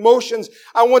at the emotions.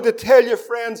 I want to tell you,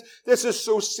 friends, this is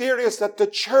so serious that the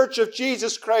church of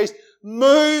Jesus Christ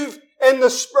move in the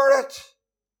Spirit,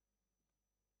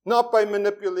 not by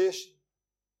manipulation.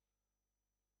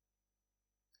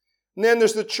 And then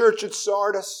there's the church at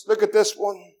Sardis. Look at this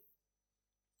one.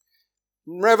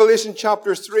 In Revelation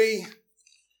chapter 3,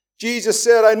 Jesus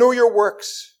said, I know your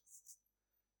works.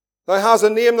 Thou hast a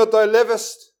name that thou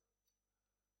livest.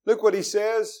 Look what he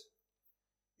says.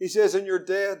 He says, and you're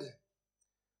dead.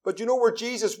 But you know where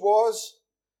Jesus was?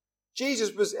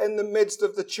 Jesus was in the midst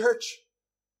of the church.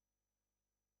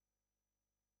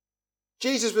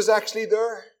 Jesus was actually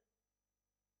there.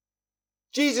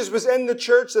 Jesus was in the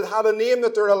church that had a name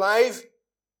that they're alive.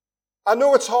 I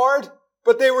know it's hard,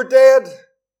 but they were dead.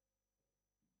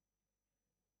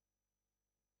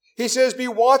 He says, be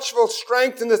watchful,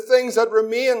 strengthen the things that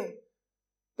remain,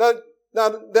 that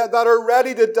are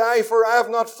ready to die, for I have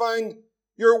not found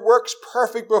your works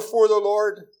perfect before the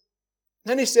Lord.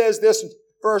 Then he says this in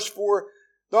verse 4,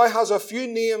 thou hast a few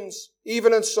names,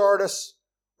 even in Sardis,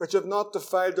 which have not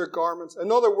defiled their garments.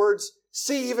 In other words,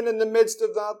 see, even in the midst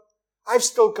of that, I've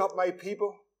still got my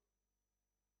people.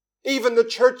 Even the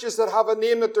churches that have a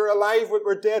name that they're alive but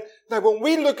were dead. Now when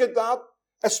we look at that,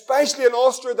 especially in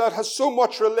Ulster that has so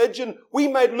much religion, we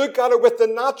might look at it with the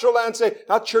natural eye and say,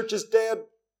 that church is dead.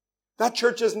 That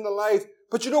church isn't alive.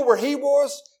 But you know where he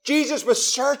was? Jesus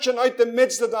was searching out the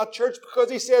midst of that church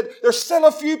because he said, there's still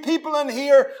a few people in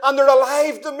here and they're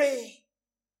alive to me.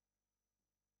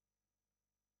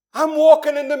 I'm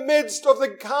walking in the midst of the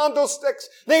candlesticks.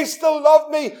 They still love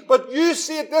me, but you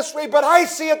see it this way, but I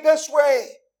see it this way.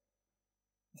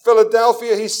 In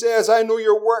Philadelphia, he says, I know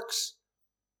your works.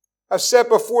 I've set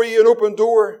before you an open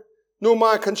door. No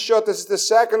man can shut. This is the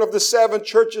second of the 7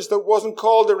 churches that wasn't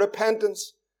called to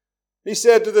repentance. He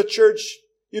said to the church,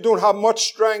 you don't have much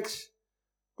strength,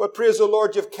 but praise the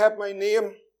Lord, you've kept my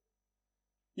name.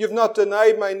 You've not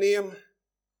denied my name.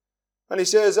 And he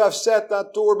says, I've set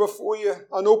that door before you,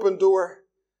 an open door.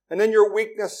 And in your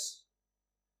weakness,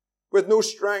 with no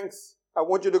strength, I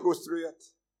want you to go through it.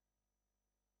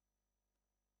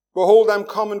 Behold, I'm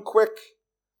coming quick.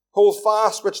 Hold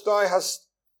fast which thou hast,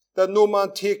 that no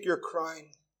man take your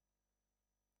crown.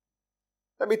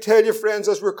 Let me tell you, friends,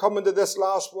 as we're coming to this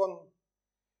last one,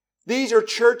 these are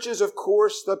churches, of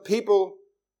course, that people,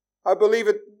 I believe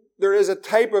there is a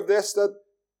type of this, that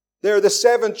they're the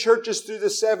 7 churches through the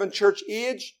 7 church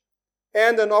age,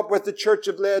 ending up with the church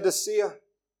of Laodicea.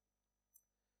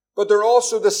 But they're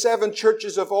also the 7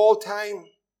 churches of all time,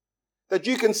 that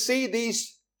you can see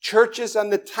these churches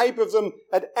and the type of them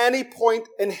at any point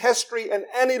in history, in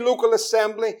any local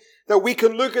assembly, that we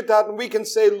can look at that and we can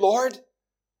say, Lord,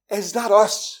 is that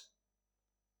us?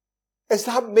 Is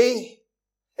that me?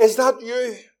 Is that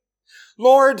you?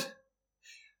 Lord,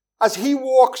 as he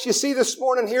walks, you see this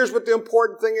morning, here's what the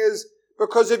important thing is,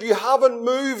 because if you haven't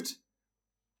moved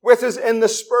with us in the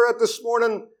Spirit this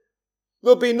morning,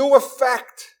 there'll be no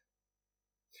effect.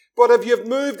 But if you've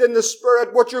moved in the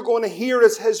Spirit, what you're going to hear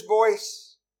is his voice.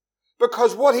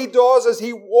 Because what he does is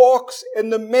he walks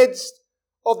in the midst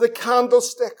of the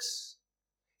candlesticks.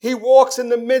 He walks in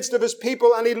the midst of his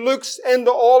people and he looks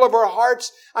into all of our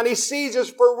hearts and he sees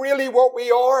us for really what we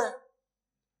are.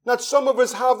 That some of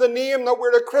us have the name that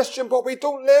we're a Christian, but we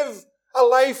don't live a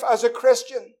life as a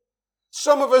Christian.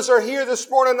 Some of us are here this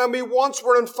morning and we once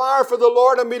were on fire for the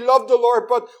Lord and we loved the Lord,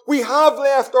 but we have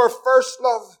left our first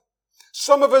love.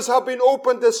 Some of us have been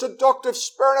open to seductive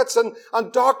spirits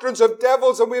and doctrines of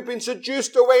devils, and we've been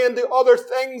seduced away into other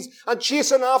things and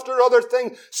chasing after other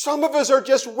things. Some of us are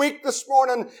just weak this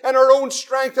morning in our own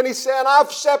strength, and he's saying, I've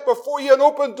set before you an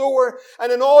open door,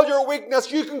 and in all your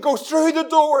weakness you can go through the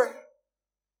door.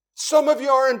 Some of you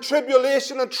are in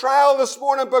tribulation and trial this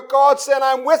morning, but God's saying,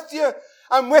 I'm with you.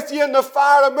 I'm with you in the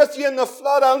fire. I'm with you in the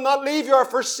flood. I'll not leave you or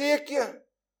forsake you.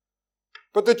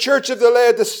 But the church of the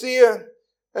Laodicea,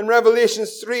 in Revelation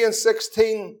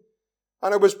 3:16,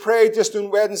 and it was prayed just on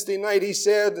Wednesday night, he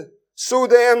said, so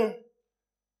then,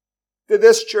 to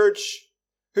this church,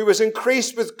 who was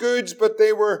increased with goods, but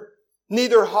they were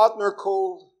neither hot nor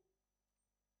cold.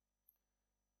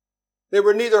 They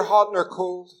were neither hot nor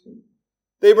cold.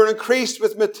 They were increased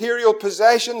with material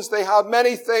possessions. They had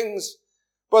many things,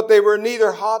 but they were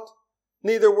neither hot,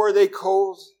 neither were they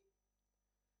cold.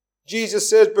 Jesus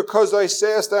says, because thou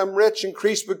sayest, I am rich,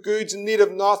 increased with goods, in need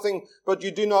of nothing, but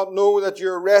you do not know that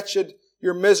you're wretched,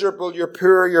 you're miserable, you're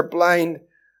poor, you're blind,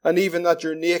 and even that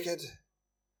you're naked.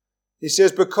 He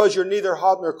says, because you're neither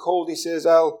hot nor cold, he says,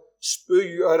 I'll spew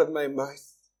you out of my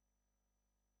mouth.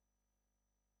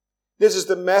 This is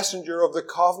the messenger of the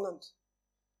covenant.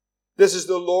 This is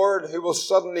the Lord who will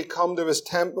suddenly come to his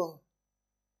temple.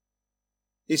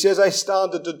 He says, I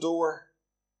stand at the door.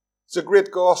 It's a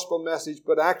great gospel message,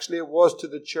 but actually it was to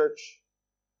the church.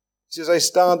 He says, I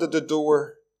stand at the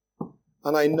door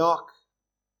and I knock.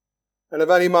 And if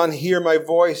any man hear my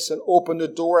voice and open the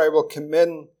door, I will come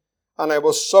in and I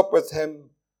will sup with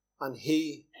him and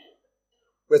he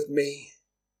with me.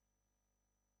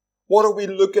 What are we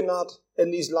looking at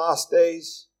in these last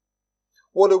days?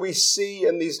 What do we see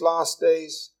in these last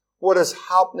days? What is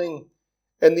happening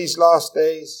in these last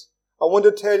days? I want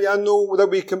to tell you, I know that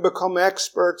we can become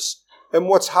experts in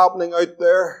what's happening out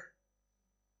there.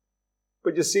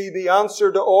 But you see, the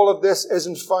answer to all of this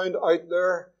isn't found out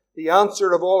there. The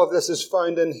answer of all of this is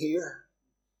found in here.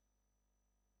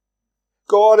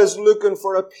 God is looking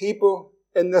for a people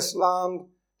in this land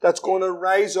that's going to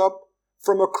rise up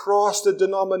from across the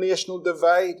denominational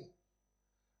divide.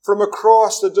 From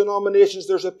across the denominations,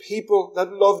 there's a people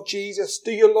that love Jesus.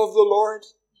 Do you love the Lord?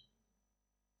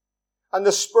 And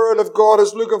the Spirit of God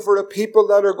is looking for a people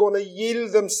that are going to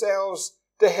yield themselves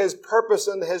to his purpose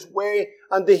and his way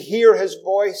and to hear his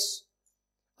voice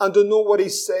and to know what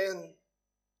he's saying.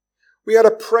 We had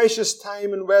a precious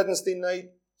time on Wednesday night.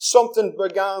 Something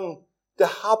began to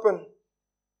happen.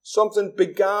 Something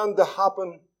began to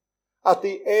happen at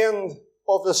the end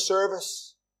of the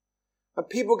service. And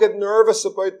people get nervous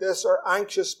about this or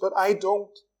anxious, but I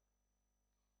don't.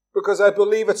 Because I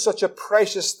believe it's such a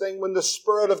precious thing when the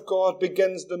Spirit of God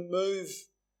begins to move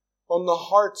on the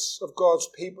hearts of God's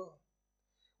people.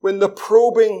 When the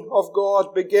probing of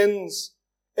God begins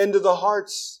into the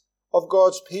hearts of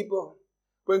God's people.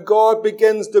 When God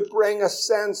begins to bring a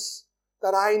sense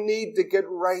that I need to get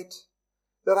right,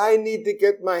 that I need to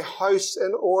get my house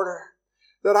in order,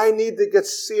 that I need to get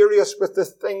serious with the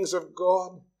things of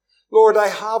God. Lord, I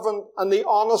haven't, and the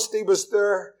honesty was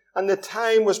there, and the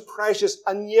time was precious,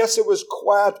 and yes, it was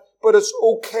quiet, but it's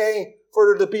okay for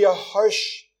there to be a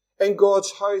hush in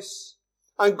God's house.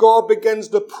 And God begins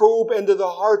to probe into the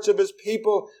hearts of His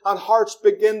people, and hearts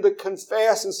begin to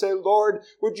confess and say, Lord,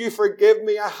 would you forgive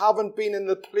me? I haven't been in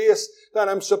the place that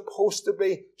I'm supposed to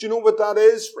be. Do you know what that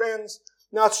is, friends?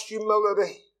 That's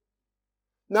humility.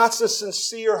 That's a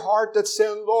sincere heart that's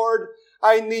saying, Lord,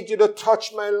 I need you to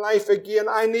touch my life again.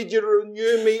 I need you to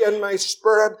renew me in my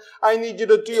spirit. I need you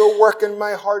to do a work in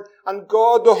my heart. And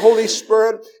God, the Holy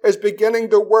Spirit, is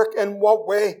beginning to work in what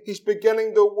way? He's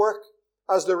beginning to work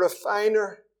as the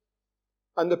refiner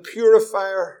and the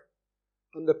purifier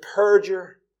and the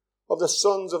purger of the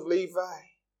sons of Levi.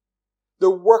 The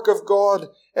work of God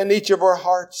in each of our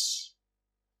hearts.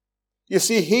 You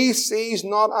see, He sees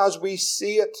not as we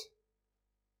see it.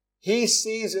 He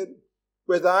sees it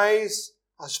with eyes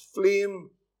as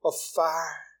flame of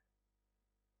fire.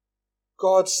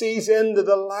 God sees into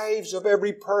the lives of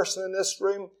every person in this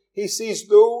room. He sees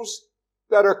those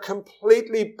that are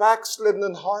completely backslidden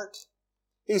in heart.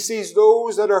 He sees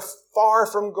those that are far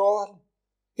from God.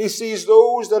 He sees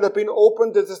those that have been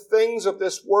open to the things of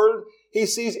this world. He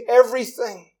sees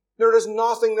everything. There is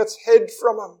nothing that's hid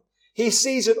from Him. He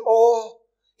sees it all.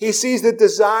 He sees the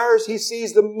desires. He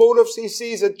sees the motives. He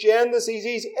sees agendas. He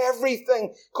sees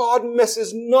everything. God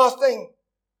misses nothing.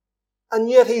 And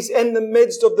yet He's in the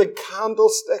midst of the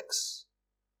candlesticks.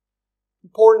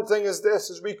 Important thing is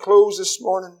this, as we close this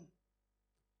morning.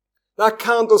 That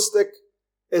candlestick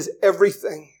is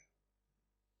everything.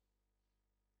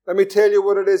 Let me tell you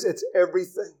what it is. It's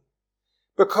everything.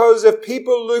 Because if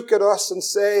people look at us and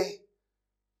say,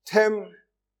 Tim,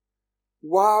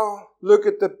 wow, look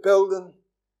at the building.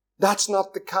 That's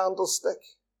not the candlestick.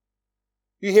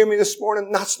 You hear me this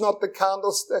morning? That's not the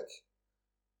candlestick.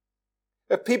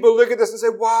 If people look at this and say,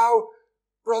 wow,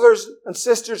 brothers and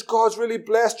sisters, God's really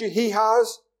blessed you. He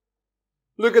has.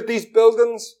 Look at these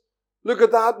buildings. Look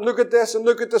at that. Look at this. And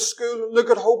look at the school. And look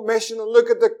at Hope Mission. And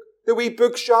look at the wee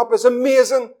bookshop. It's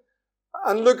amazing.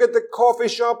 And look at the coffee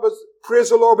shop. Praise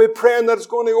the Lord. We're praying that it's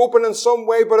going to open in some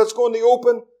way, but it's going to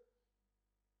open.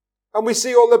 And we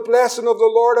see all the blessing of the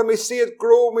Lord, and we see it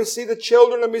grow, and we see the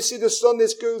children, and we see the Sunday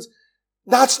schools.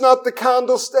 That's not the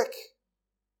candlestick.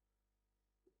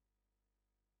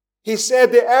 He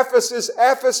said to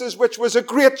Ephesus, which was a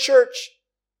great church,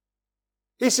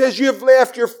 He says, you've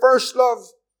left your first love.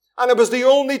 And it was the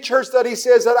only church that He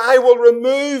says that I will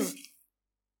remove.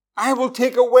 I will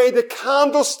take away the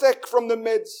candlestick from the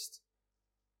midst.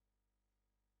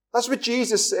 That's what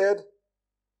Jesus said.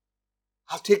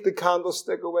 I'll take the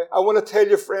candlestick away. I want to tell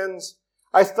you, friends,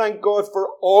 I thank God for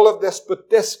all of this, but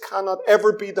this cannot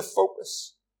ever be the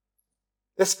focus.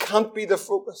 This can't be the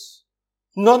focus.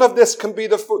 None of this can be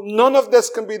the focus. None of this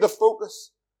can be the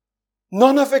focus.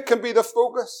 None of it can be the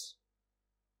focus.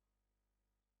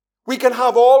 We can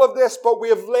have all of this, but we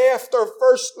have left our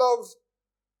first love.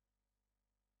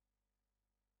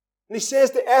 And He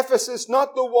says to Ephesus,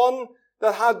 not the one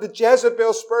that had the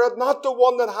Jezebel spirit, not the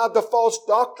one that had the false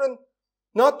doctrine,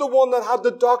 not the one that had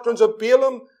the doctrines of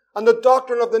Balaam and the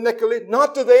doctrine of the Nicolaitans,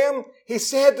 not to them. He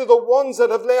said to the ones that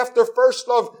have left their first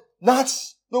love,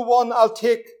 that's the one I'll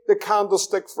take the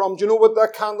candlestick from. Do you know what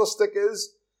that candlestick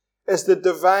is? It's the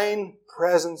divine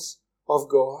presence of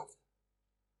God.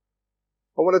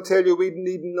 I want to tell you, we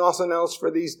need nothing else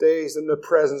for these days than the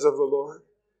presence of the Lord.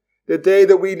 The day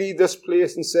that we leave this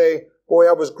place and say, boy,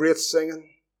 that was great singing.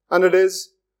 And it is.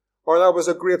 Or that was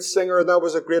a great singer, and that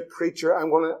was a great preacher.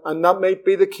 And that might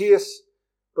be the case.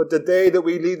 But the day that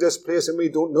we leave this place and we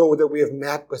don't know that we have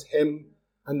met with Him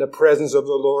and the presence of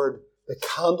the Lord, the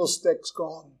candlestick's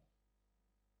gone.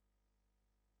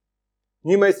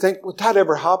 You might think, would that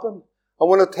ever happen? I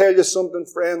want to tell you something,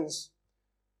 friends.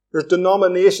 There's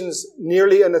denominations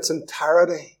nearly in its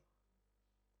entirety.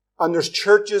 And there's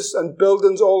churches and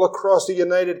buildings all across the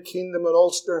United Kingdom and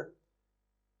Ulster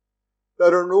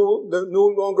that are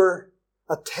no longer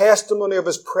a testimony of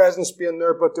His presence being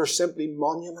there, but they're simply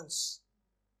monuments.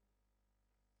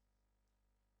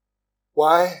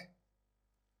 Why?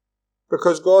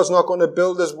 Because God's not going to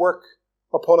build His work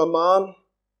upon a man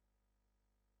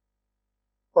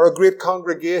or a great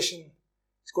congregation.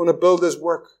 He's going to build His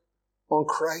work on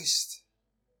Christ.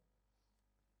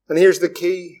 And here's the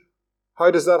key. How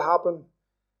does that happen?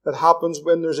 It happens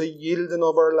when there's a yielding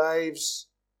of our lives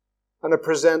and a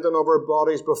presenting of our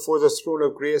bodies before the throne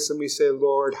of grace, and we say,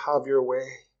 Lord, have your way.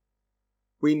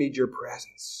 We need your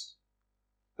presence.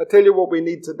 I tell you what we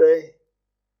need today.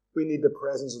 We need the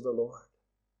presence of the Lord.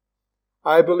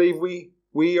 I believe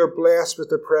we are blessed with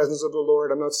the presence of the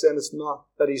Lord. I'm not saying it's not,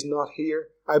 that He's not here.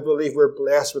 I believe we're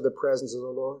blessed with the presence of the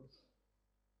Lord.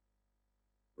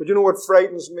 But you know what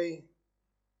frightens me?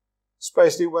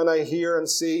 Especially when I hear and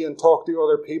see and talk to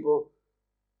other people.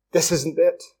 This isn't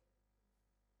it.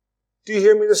 Do you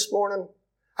hear me this morning?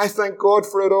 I thank God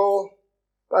for it all.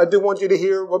 But I do want you to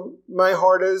hear what my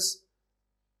heart is.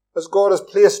 As God has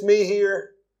placed me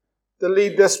here to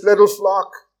lead this little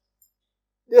flock.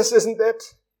 This isn't it.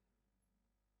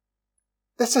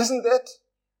 This isn't it.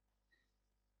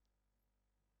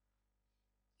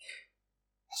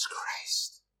 It's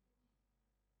Christ.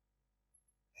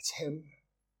 It's Him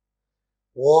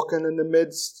walking in the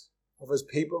midst of His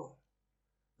people.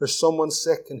 There's someone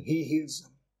sick and He heals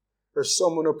them. There's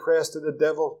someone oppressed of the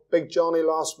devil. Big Johnny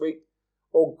last week.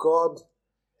 Oh God,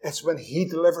 it's when He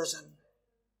delivers him.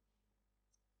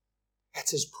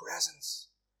 It's His presence.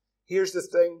 Here's the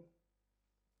thing.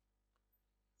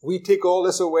 We take all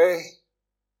this away.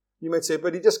 You might say,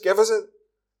 but He just gave us it.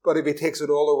 But if He takes it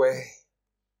all away,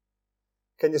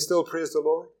 can you still praise the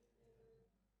Lord?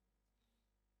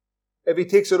 If He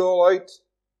takes it all out,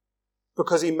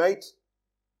 because He might.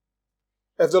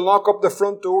 If they lock up the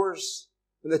front doors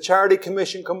and the charity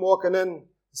commission come walking in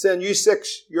saying, you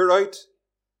six, you're out.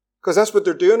 Because that's what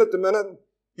they're doing at the minute.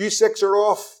 You six are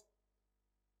off.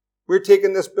 We're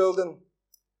taking this building.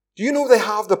 Do you know they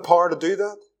have the power to do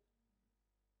that?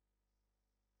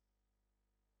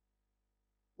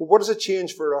 But what does it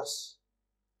change for us?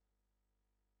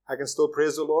 I can still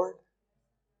praise the Lord.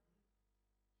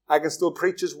 I can still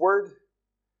preach His word.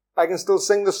 I can still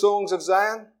sing the songs of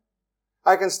Zion.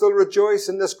 I can still rejoice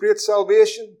in this great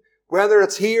salvation, whether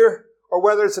it's here or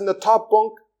whether it's in the top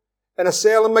bunk in a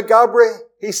cell in McGabry.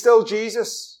 He's still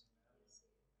Jesus.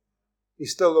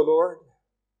 He's still the Lord.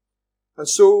 And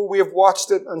so we have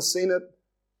watched it and seen it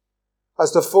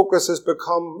as the focus has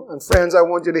become, and friends, I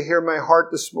want you to hear my heart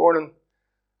this morning,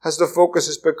 as the focus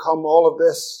has become all of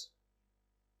this.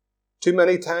 Too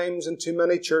many times in too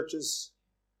many churches.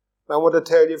 I want to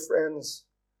tell you, friends,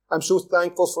 I'm so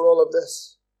thankful for all of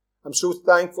this. I'm so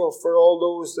thankful for all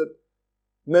those that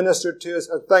ministered to us.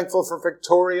 I'm thankful for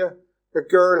Victoria. The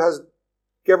girl has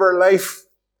given her life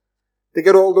to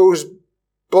get all those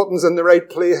buttons in the right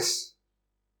place.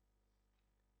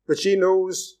 But she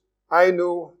knows, I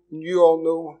know, and you all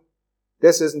know,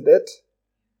 this isn't it.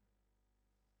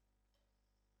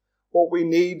 What we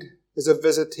need is a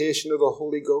visitation of the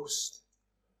Holy Ghost.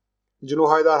 Do you know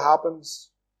how that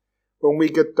happens? When we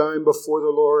get down before the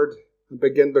Lord and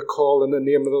begin to call in the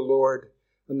name of the Lord,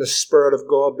 and the Spirit of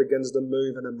God begins to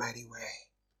move in a mighty way.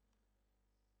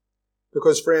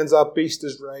 Because, friends, that beast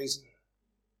is rising.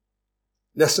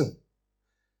 Listen,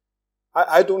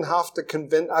 I don't have to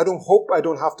convince, I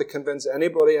don't have to convince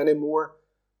anybody anymore,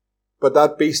 but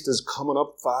that beast is coming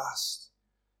up fast.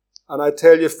 And I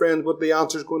tell you, friend, what the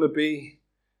answer is going to be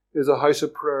is a house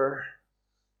of prayer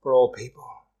for all people.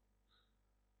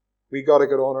 We got to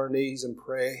get on our knees and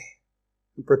pray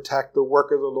and protect the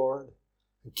work of the Lord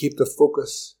and keep the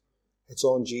focus. It's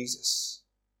on Jesus.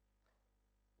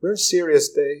 We're in serious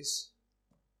days.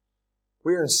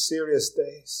 We're in serious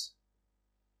days.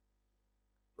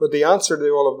 But the answer to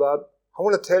all of that, I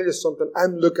want to tell you something.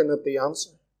 I'm looking at the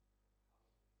answer.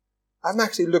 I'm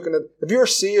actually looking at, if you're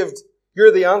saved,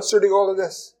 you're the answer to all of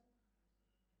this.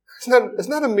 Isn't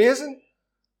that amazing?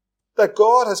 That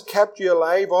God has kept you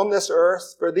alive on this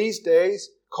earth for these days,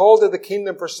 called to the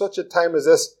kingdom for such a time as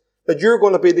this, that you're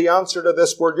going to be the answer to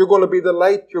this world. You're going to be the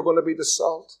light. You're going to be the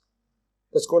salt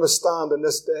that's going to stand in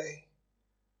this day.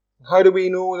 How do we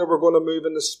know that we're going to move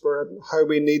in the Spirit? How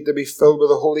we need to be filled with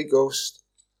the Holy Ghost?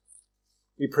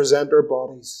 We present our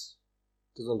bodies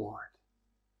to the Lord.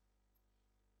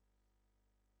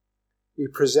 We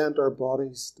present our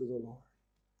bodies to the Lord.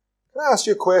 Can I ask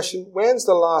you a question? When's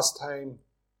the last time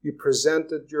you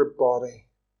presented your body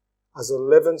as a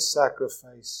living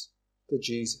sacrifice to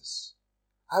Jesus?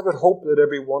 I would hope that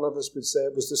every one of us would say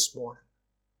it was this morning.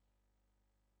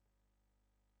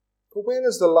 But when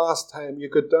is the last time you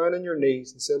got down on your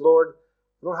knees and say, Lord,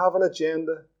 I don't have an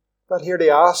agenda. I'm not here to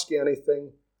ask you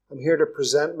anything. I'm here to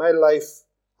present my life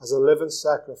as a living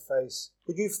sacrifice.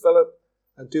 Would you fill it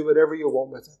and do whatever you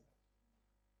want with it?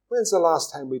 When's the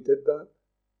last time we did that?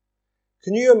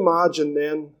 Can you imagine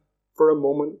then, for a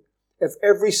moment, if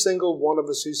every single one of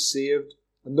us who's saved,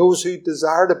 and those who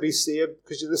desire to be saved,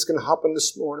 because this can happen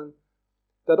this morning,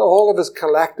 that all of us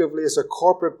collectively as a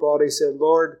corporate body said,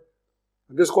 Lord,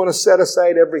 I'm just going to set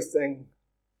aside everything.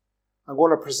 I'm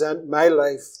going to present my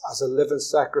life as a living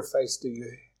sacrifice to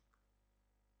you.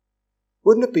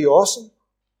 Wouldn't it be awesome?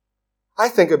 I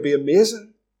think it'd be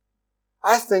amazing.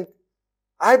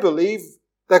 I believe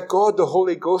that God, the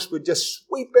Holy Ghost, would just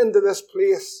sweep into this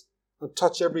place and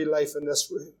touch every life in this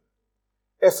room.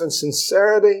 If in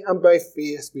sincerity and by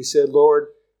faith we say, Lord,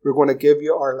 we're going to give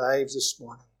you our lives this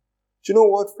morning. Do you know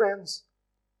what, friends?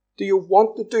 Do you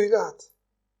want to do that?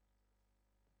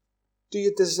 Do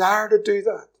you desire to do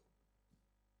that?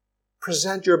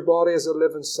 Present your body as a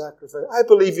living sacrifice. I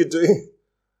believe you do.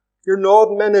 You're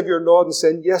nodding, many of you are nodding,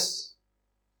 saying yes.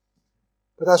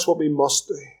 But that's what we must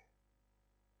do.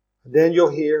 And then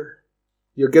you'll hear,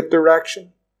 you'll get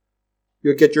direction,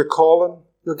 you'll get your calling,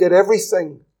 you'll get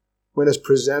everything when it's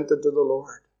presented to the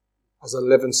Lord as a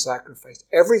living sacrifice.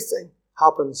 Everything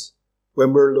happens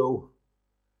when we're low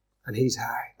and He's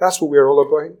high. That's what we're all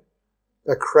about,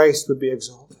 that Christ would be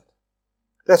exalted.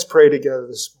 Let's pray together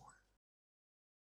this morning.